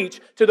preach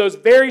to those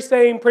very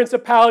same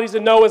principalities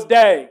in Noah's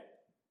day.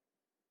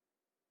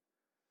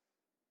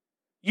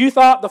 You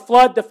thought the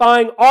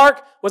flood-defying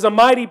ark was a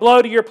mighty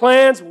blow to your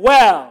plans?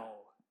 Well,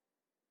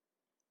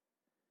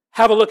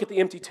 have a look at the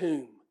empty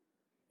tomb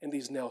and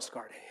these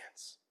nail-scarred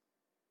hands.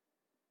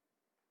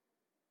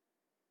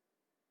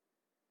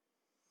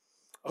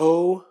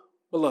 Oh,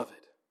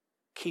 beloved,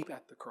 keep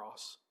at the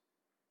cross.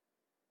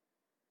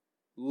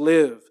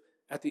 Live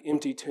at the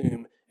empty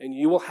tomb, and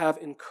you will have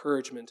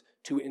encouragement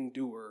to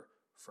endure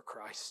for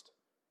Christ.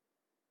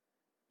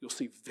 You'll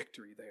see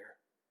victory there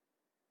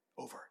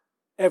over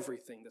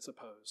everything that's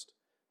opposed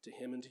to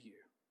Him and to you.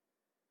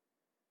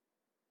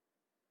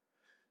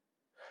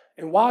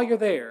 And while you're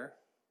there,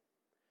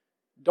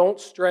 don't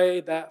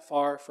stray that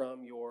far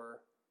from your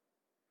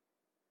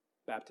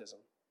baptism.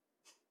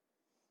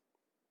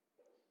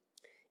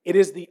 It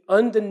is the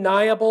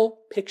undeniable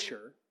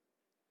picture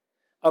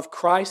of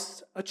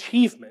Christ's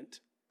achievement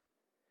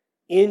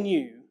in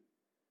you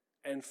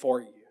and for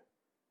you.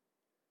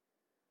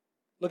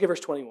 Look at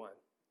verse 21.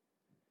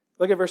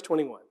 Look at verse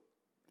 21.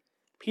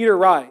 Peter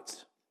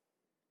writes,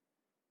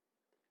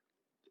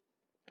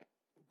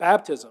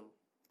 baptism,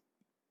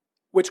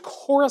 which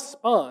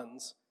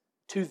corresponds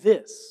to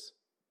this,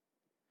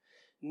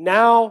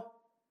 now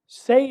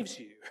saves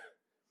you.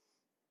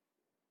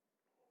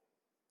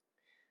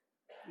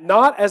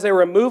 Not as a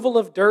removal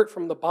of dirt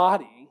from the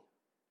body,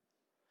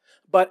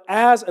 but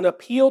as an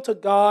appeal to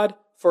God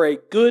for a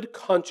good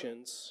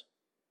conscience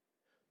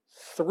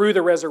through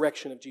the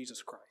resurrection of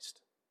Jesus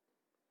Christ.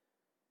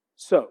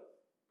 So,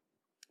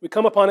 we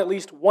come upon at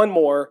least one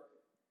more.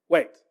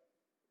 Wait.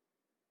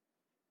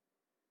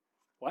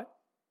 What?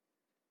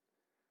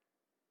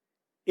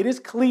 It is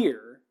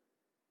clear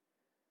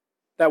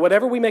that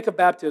whatever we make of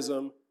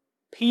baptism,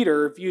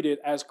 Peter viewed it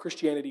as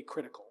Christianity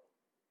critical.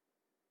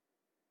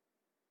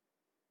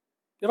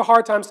 You have a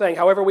hard time saying,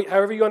 however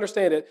you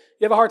understand it,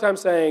 you have a hard time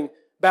saying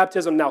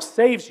baptism now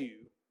saves you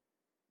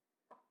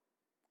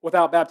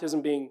without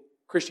baptism being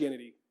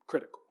Christianity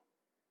critical.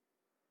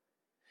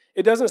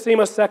 It doesn't seem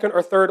a second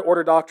or third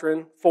order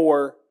doctrine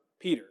for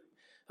Peter.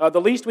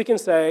 The least we can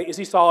say is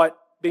he saw it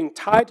being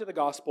tied to the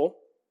gospel,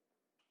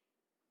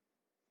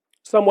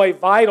 some way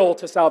vital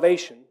to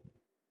salvation,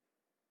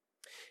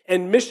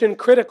 and mission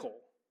critical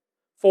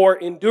for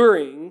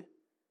enduring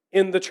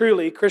in the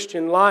truly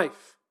Christian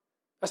life.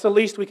 That's the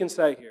least we can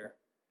say here.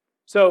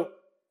 So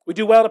we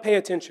do well to pay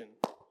attention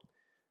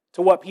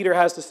to what Peter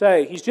has to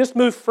say. He's just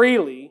moved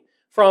freely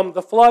from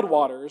the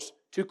floodwaters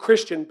to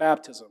Christian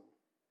baptism.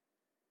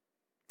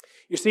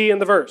 You see in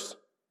the verse,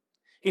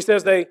 he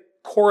says they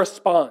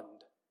correspond.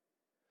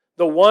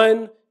 The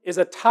one is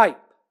a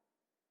type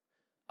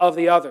of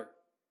the other.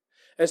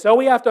 And so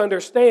we have to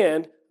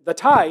understand the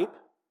type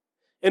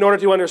in order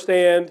to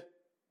understand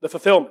the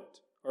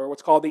fulfillment, or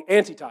what's called the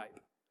antitype.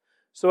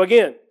 So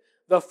again,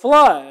 the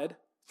flood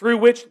through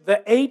which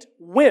the 8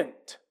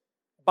 went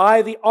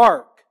by the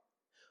ark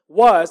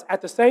was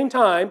at the same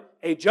time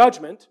a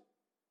judgment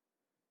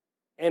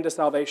and a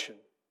salvation.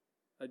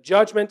 A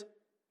judgment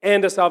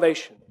and a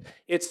salvation.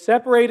 It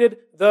separated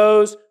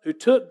those who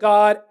took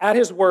God at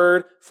His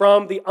word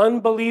from the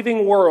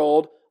unbelieving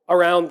world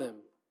around them.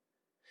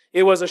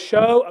 It was a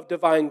show of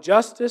divine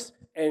justice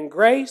and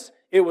grace.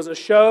 It was a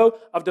show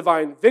of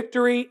divine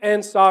victory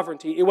and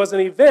sovereignty. It was an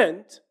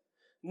event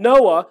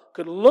Noah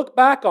could look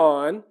back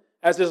on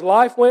as his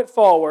life went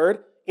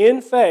forward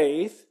in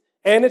faith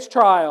and its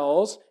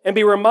trials and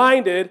be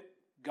reminded,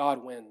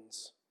 God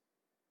wins.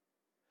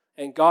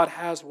 And God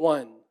has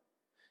won,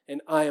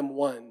 and I am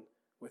one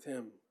with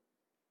Him.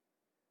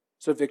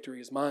 So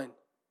victory is mine.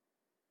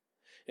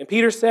 And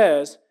Peter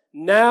says,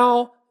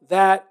 now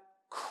that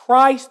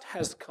Christ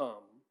has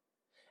come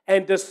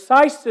and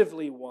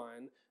decisively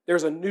won,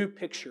 there's a new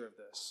picture of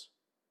this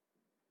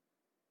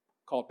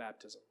called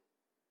baptism.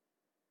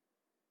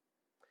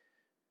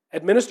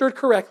 Administered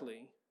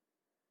correctly,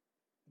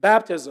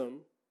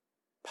 baptism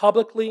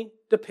publicly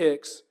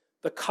depicts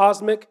the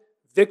cosmic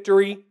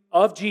victory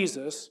of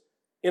Jesus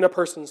in a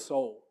person's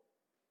soul.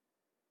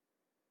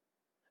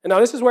 And now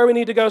this is where we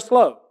need to go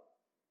slow,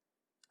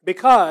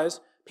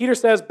 because Peter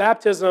says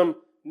baptism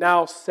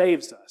now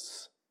saves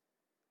us.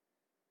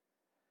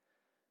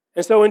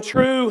 And so in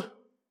true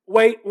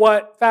wait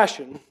what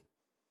fashion,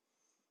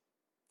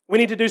 we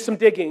need to do some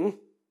digging.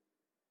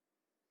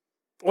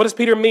 What does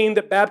Peter mean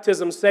that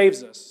baptism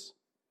saves us?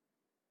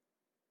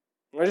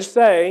 I'll just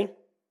say,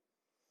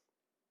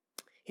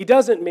 he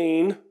doesn't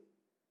mean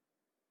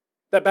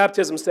that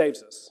baptism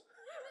saves us.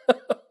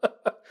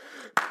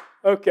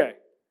 Okay.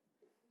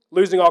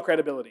 Losing all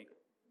credibility.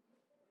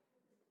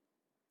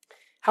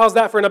 How's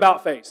that for an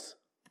about face?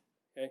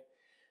 Okay.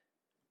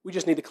 We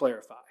just need to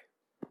clarify.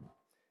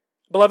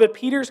 Beloved,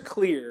 Peter's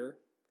clear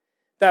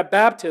that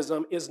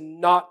baptism is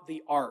not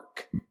the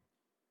ark.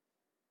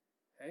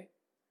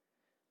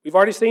 We've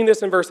already seen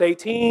this in verse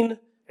 18,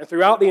 and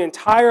throughout the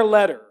entire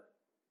letter,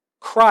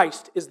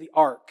 Christ is the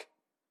ark.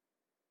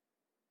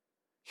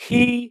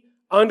 He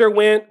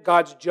underwent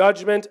God's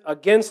judgment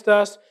against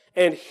us,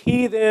 and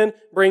He then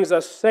brings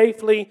us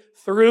safely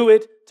through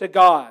it to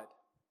God.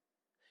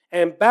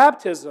 And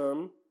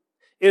baptism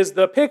is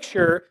the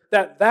picture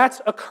that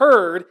that's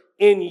occurred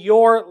in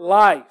your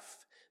life.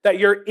 That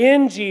you're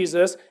in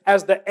Jesus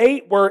as the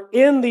 8 were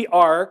in the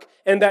ark,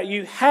 and that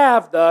you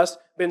have thus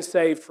been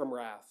saved from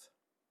wrath.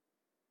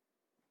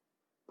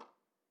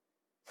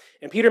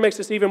 And Peter makes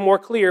this even more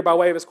clear by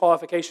way of his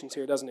qualifications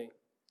here, doesn't he?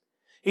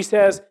 He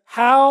says,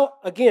 how,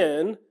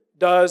 again,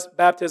 does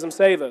baptism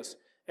save us?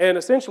 And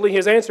essentially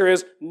his answer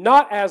is,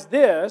 not as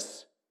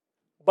this,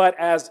 but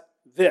as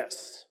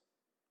this.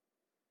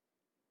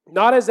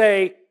 Not as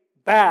a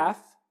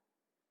bath,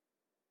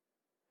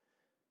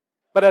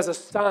 but as a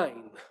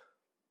sign.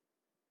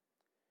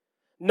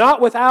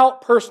 Not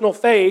without personal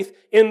faith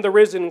in the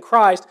risen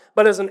Christ,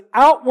 but as an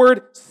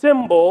outward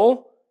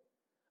symbol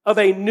of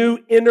a new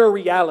inner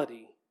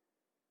reality.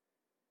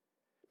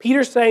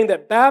 Peter's saying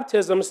that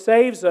baptism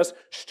saves us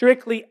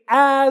strictly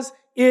as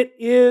it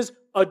is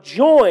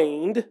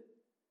adjoined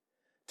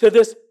to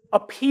this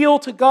appeal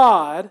to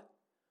God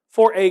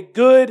for a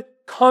good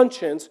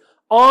conscience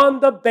on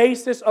the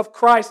basis of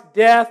Christ's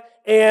death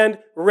and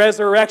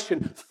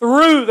resurrection,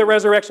 through the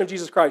resurrection of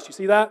Jesus Christ. You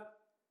see that?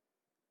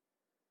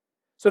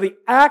 So the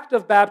act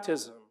of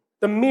baptism,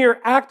 the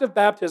mere act of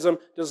baptism,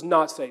 does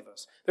not save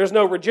us. There's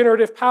no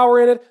regenerative power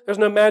in it. There's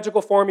no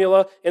magical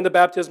formula in the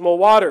baptismal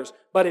waters.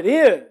 But it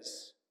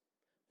is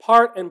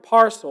part and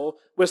parcel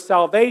with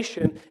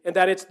salvation, and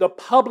that it's the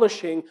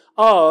publishing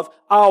of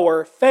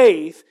our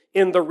faith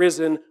in the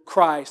risen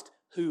Christ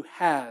who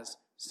has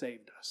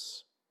saved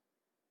us.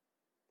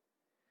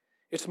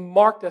 It's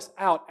marked us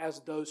out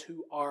as those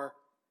who are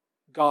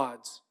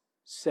God's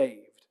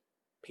saved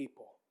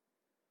people.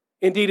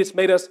 Indeed, it's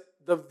made us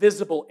the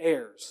visible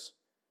heirs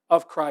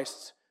of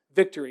Christ's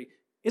victory.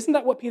 Isn't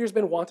that what Peter's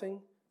been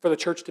wanting? For the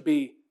church to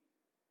be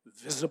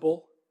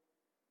visible,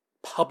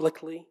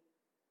 publicly?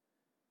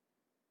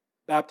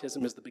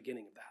 Baptism is the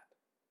beginning of that.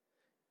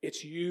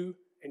 It's you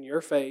and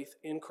your faith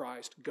in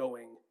Christ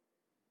going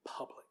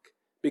public,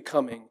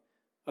 becoming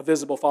a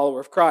visible follower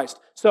of Christ.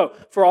 So,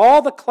 for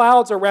all the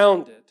clouds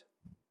around it,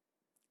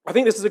 I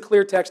think this is a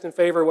clear text in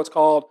favor of what's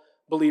called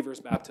believer's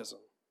baptism.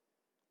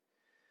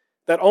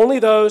 That only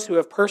those who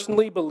have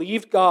personally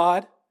believed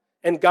God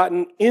and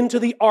gotten into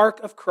the ark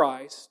of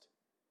Christ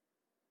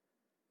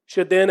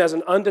should then, as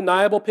an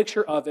undeniable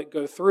picture of it,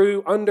 go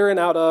through, under, and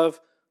out of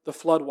the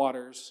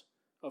floodwaters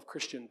of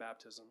Christian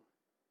baptism.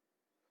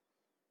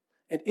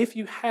 And if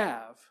you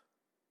have,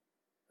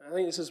 I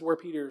think this is where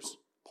Peter's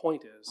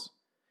point is,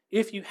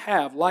 if you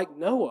have, like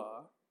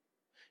Noah,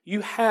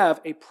 you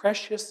have a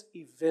precious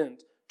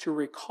event to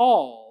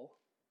recall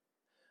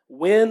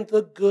when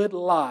the good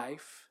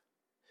life,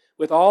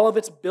 with all of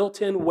its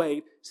built-in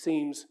weight,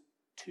 seems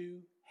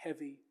too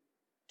heavy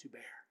to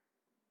bear.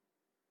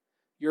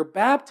 Your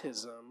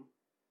baptism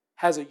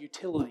has a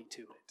utility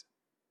to it.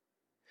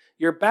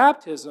 Your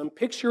baptism,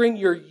 picturing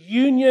your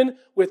union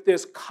with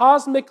this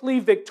cosmically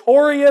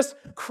victorious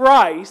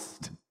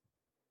Christ,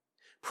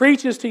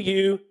 preaches to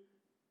you,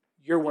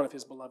 you're one of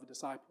His beloved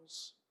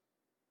disciples.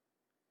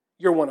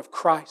 You're one of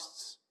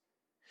Christ's.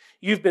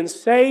 You've been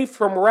saved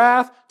from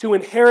wrath to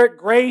inherit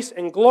grace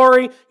and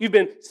glory. You've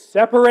been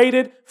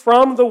separated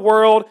from the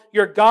world.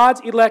 You're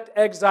God's elect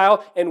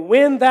exile. And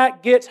when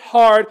that gets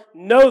hard,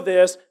 know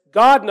this,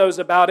 God knows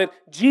about it.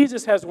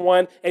 Jesus has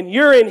won, and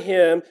you're in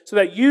Him, so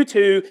that you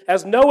too,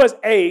 as Noah's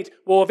 8,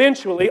 will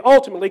eventually,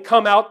 ultimately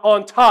come out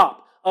on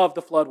top of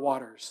the flood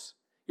waters.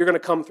 You're going to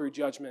come through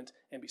judgment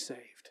and be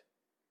saved.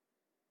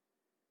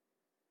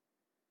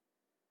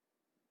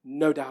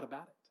 No doubt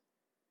about it.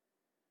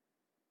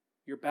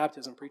 Your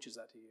baptism preaches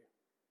that to you.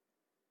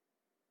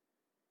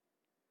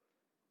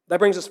 That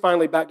brings us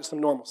finally back to some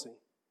normalcy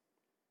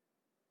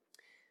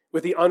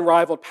with the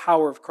unrivaled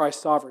power of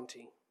Christ's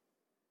sovereignty.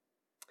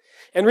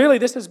 And really,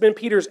 this has been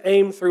Peter's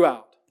aim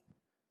throughout,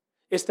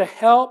 is to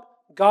help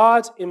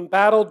God's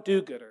embattled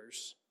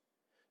do-gooders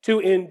to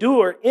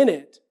endure in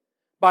it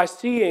by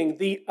seeing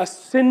the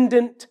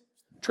ascendant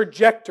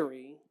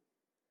trajectory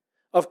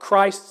of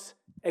Christ's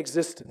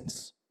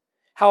existence.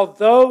 How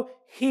though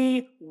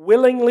He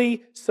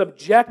willingly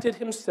subjected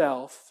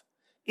Himself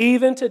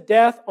even to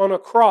death on a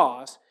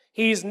cross,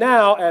 He's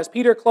now, as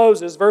Peter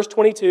closes, verse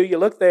 22, you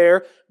look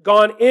there,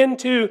 gone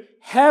into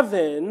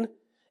heaven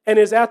and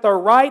is at the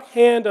right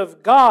hand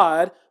of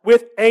God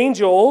with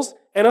angels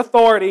and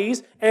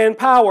authorities and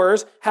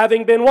powers,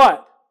 having been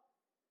what?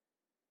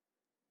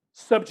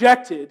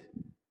 Subjected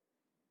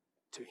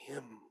to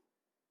Him.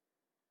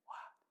 Wow.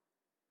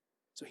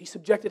 So He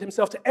subjected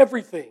Himself to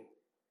everything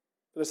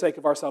for the sake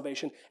of our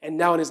salvation, and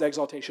now in His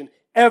exaltation,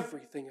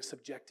 everything is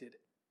subjected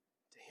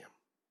to Him.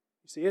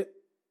 You see it?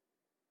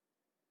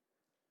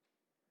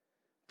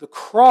 The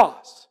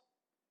cross,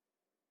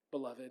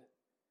 beloved,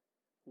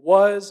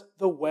 was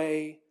the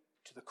way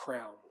to the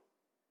crown.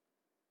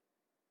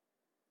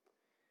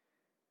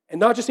 And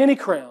not just any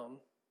crown,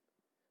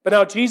 But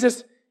now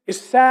Jesus is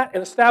sat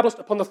and established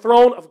upon the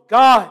throne of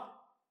God.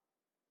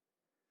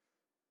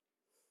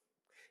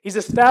 He's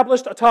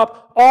established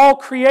atop all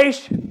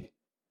creation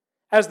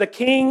as the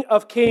King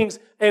of Kings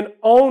and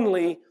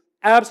only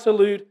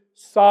absolute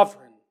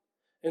sovereign.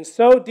 And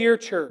so, dear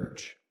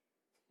church,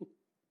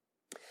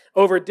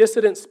 over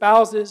dissident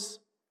spouses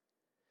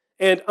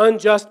and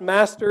unjust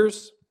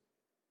masters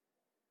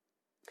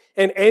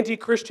and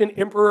anti-Christian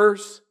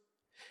emperors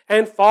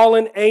and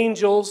fallen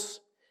angels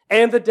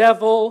and the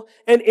devil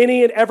and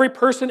any and every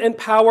person in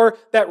power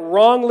that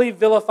wrongly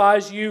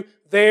vilifies you,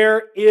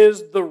 there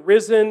is the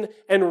risen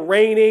and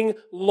reigning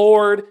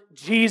Lord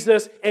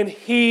Jesus, and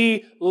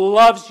He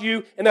loves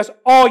you, and that's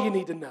all you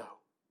need to know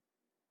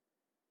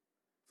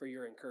for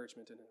your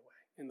encouragement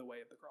in the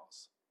way of the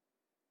cross.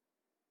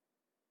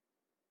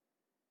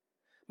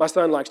 My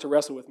son likes to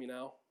wrestle with me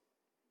now,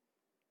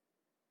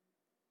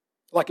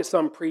 like it's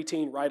some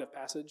preteen rite of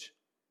passage,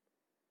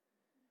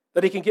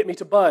 that he can get me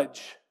to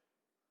budge.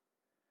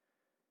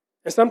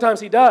 And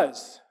sometimes he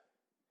does.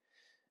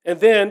 And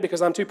then,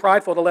 because I'm too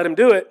prideful to let him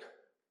do it,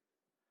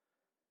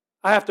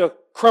 I have to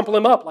crumple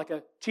him up like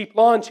a cheap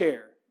lawn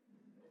chair.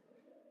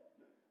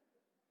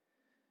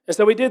 And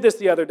so we did this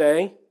the other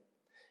day,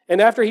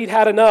 and after he'd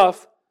had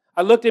enough,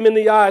 I looked him in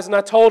the eyes and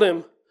I told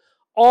him,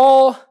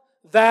 all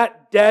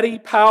that daddy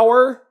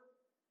power,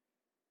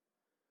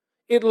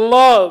 it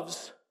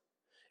loves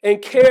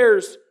and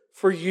cares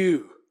for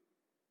you.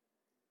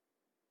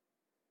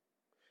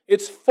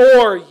 It's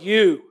for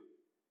you.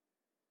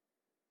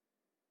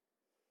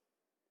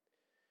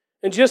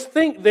 And just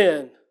think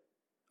then,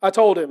 I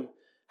told him,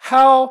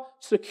 how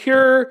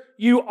secure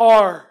you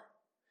are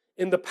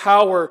in the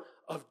power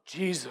of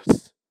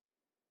Jesus,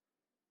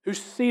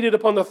 who's seated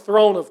upon the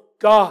throne of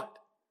God.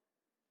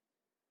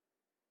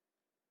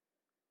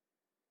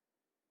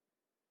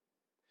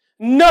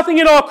 Nothing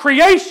in all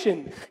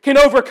creation can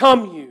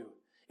overcome you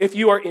if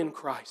you are in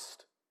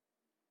Christ.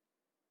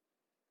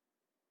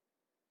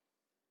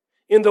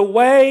 In the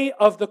way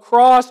of the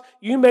cross,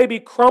 you may be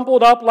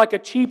crumpled up like a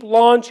cheap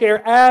lawn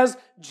chair as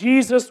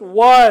Jesus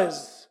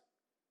was.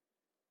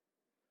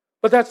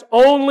 But that's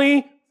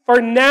only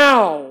for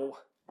now.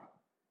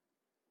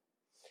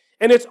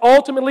 And it's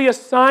ultimately a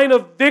sign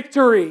of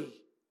victory.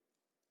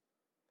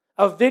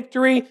 A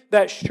victory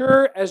that,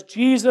 sure as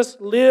Jesus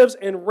lives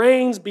and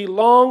reigns,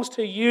 belongs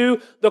to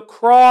you. The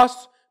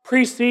cross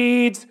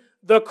precedes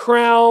the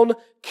crown.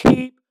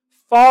 Keep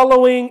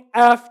following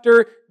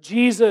after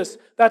Jesus.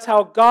 That's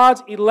how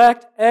God's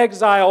elect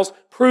exiles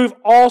prove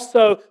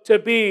also to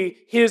be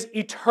His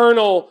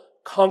eternal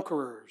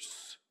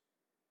conquerors.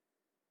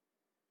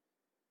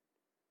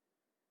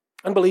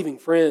 Unbelieving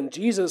friend,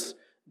 Jesus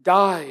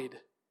died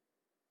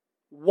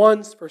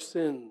once for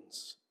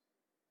sins,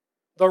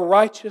 the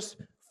righteous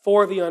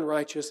for the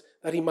unrighteous,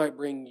 that He might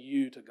bring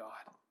you to God.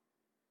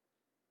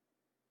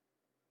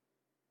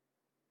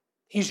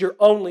 He's your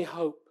only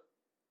hope.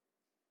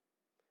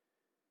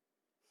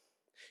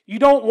 You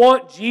don't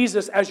want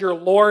Jesus as your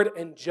Lord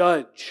and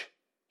Judge.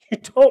 You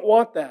don't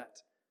want that.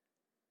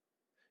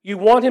 You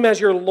want Him as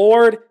your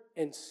Lord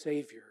and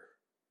Savior.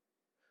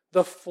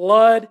 The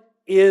flood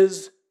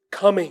is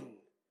coming.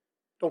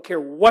 Don't care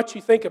what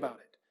you think about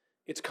it.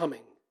 It's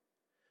coming.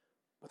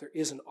 But there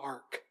is an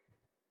ark.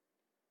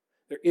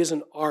 There is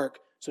an ark.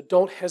 So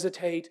don't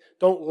hesitate.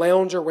 Don't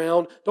lounge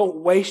around. Don't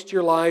waste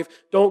your life.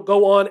 Don't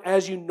go on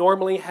as you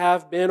normally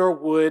have been or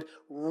would.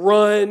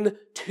 Run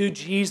to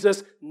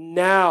Jesus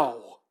now.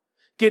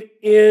 Get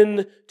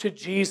in to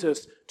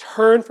Jesus.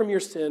 Turn from your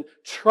sin.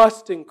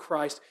 Trust in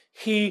Christ.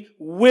 He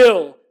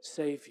will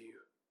save you.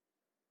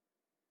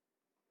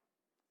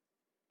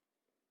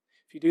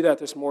 If you do that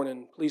this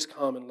morning, please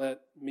come and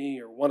let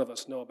me or one of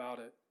us know about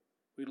it.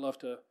 We'd love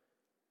to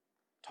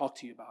talk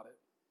to you about it.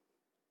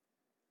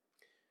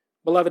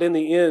 Beloved, in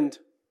the end,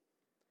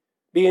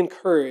 be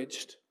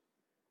encouraged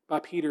by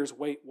Peter's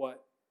wait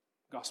what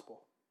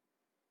gospel.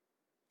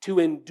 To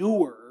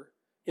endure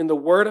in the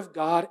Word of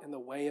God and the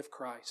way of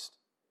Christ.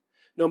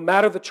 No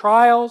matter the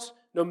trials,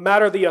 no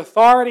matter the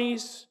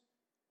authorities,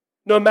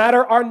 no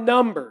matter our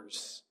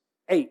numbers,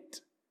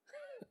 8.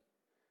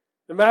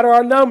 No matter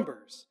our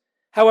numbers,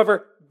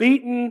 however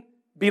beaten,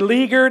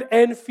 beleaguered,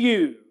 and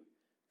few,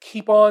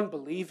 keep on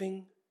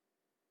believing,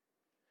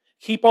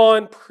 keep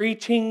on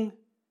preaching,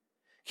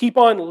 keep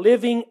on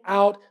living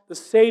out the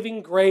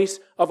saving grace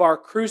of our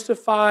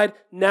crucified,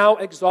 now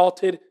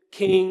exalted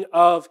King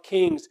of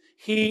Kings.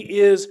 He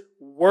is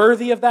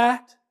worthy of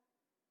that,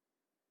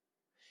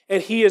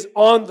 and He is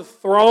on the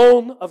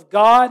throne of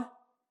God,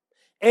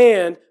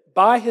 and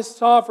by His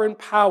sovereign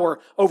power,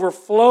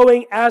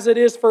 overflowing as it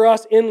is for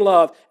us in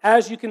love,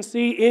 as you can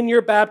see in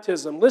your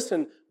baptism.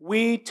 Listen,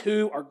 we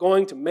too are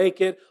going to make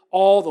it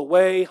all the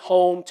way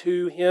home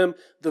to Him.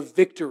 The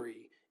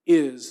victory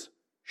is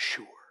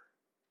sure.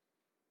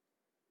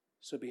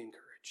 So be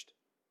encouraged.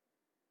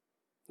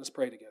 Let's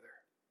pray together.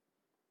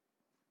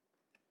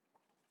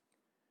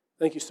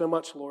 Thank you so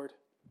much, Lord,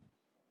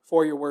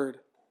 for your word.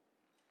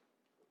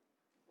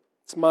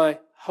 It's my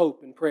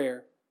hope and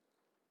prayer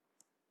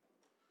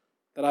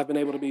that I've been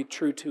able to be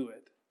true to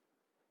it.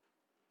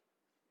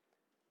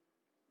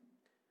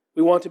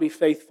 We want to be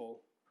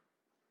faithful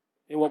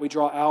in what we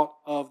draw out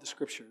of the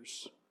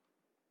Scriptures.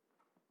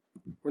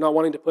 We're not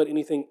wanting to put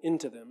anything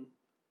into them,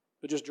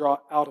 but just draw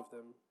out of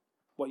them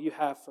what you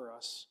have for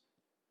us.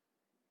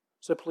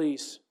 So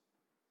please,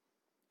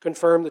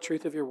 confirm the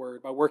truth of your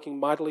word by working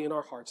mightily in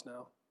our hearts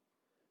now.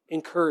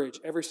 Encourage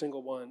every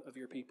single one of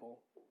your people.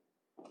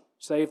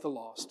 Save the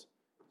lost.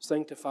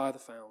 Sanctify the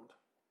found.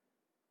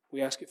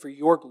 We ask it for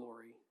your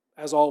glory,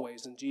 as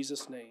always, in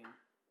Jesus' name.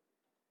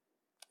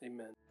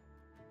 Amen.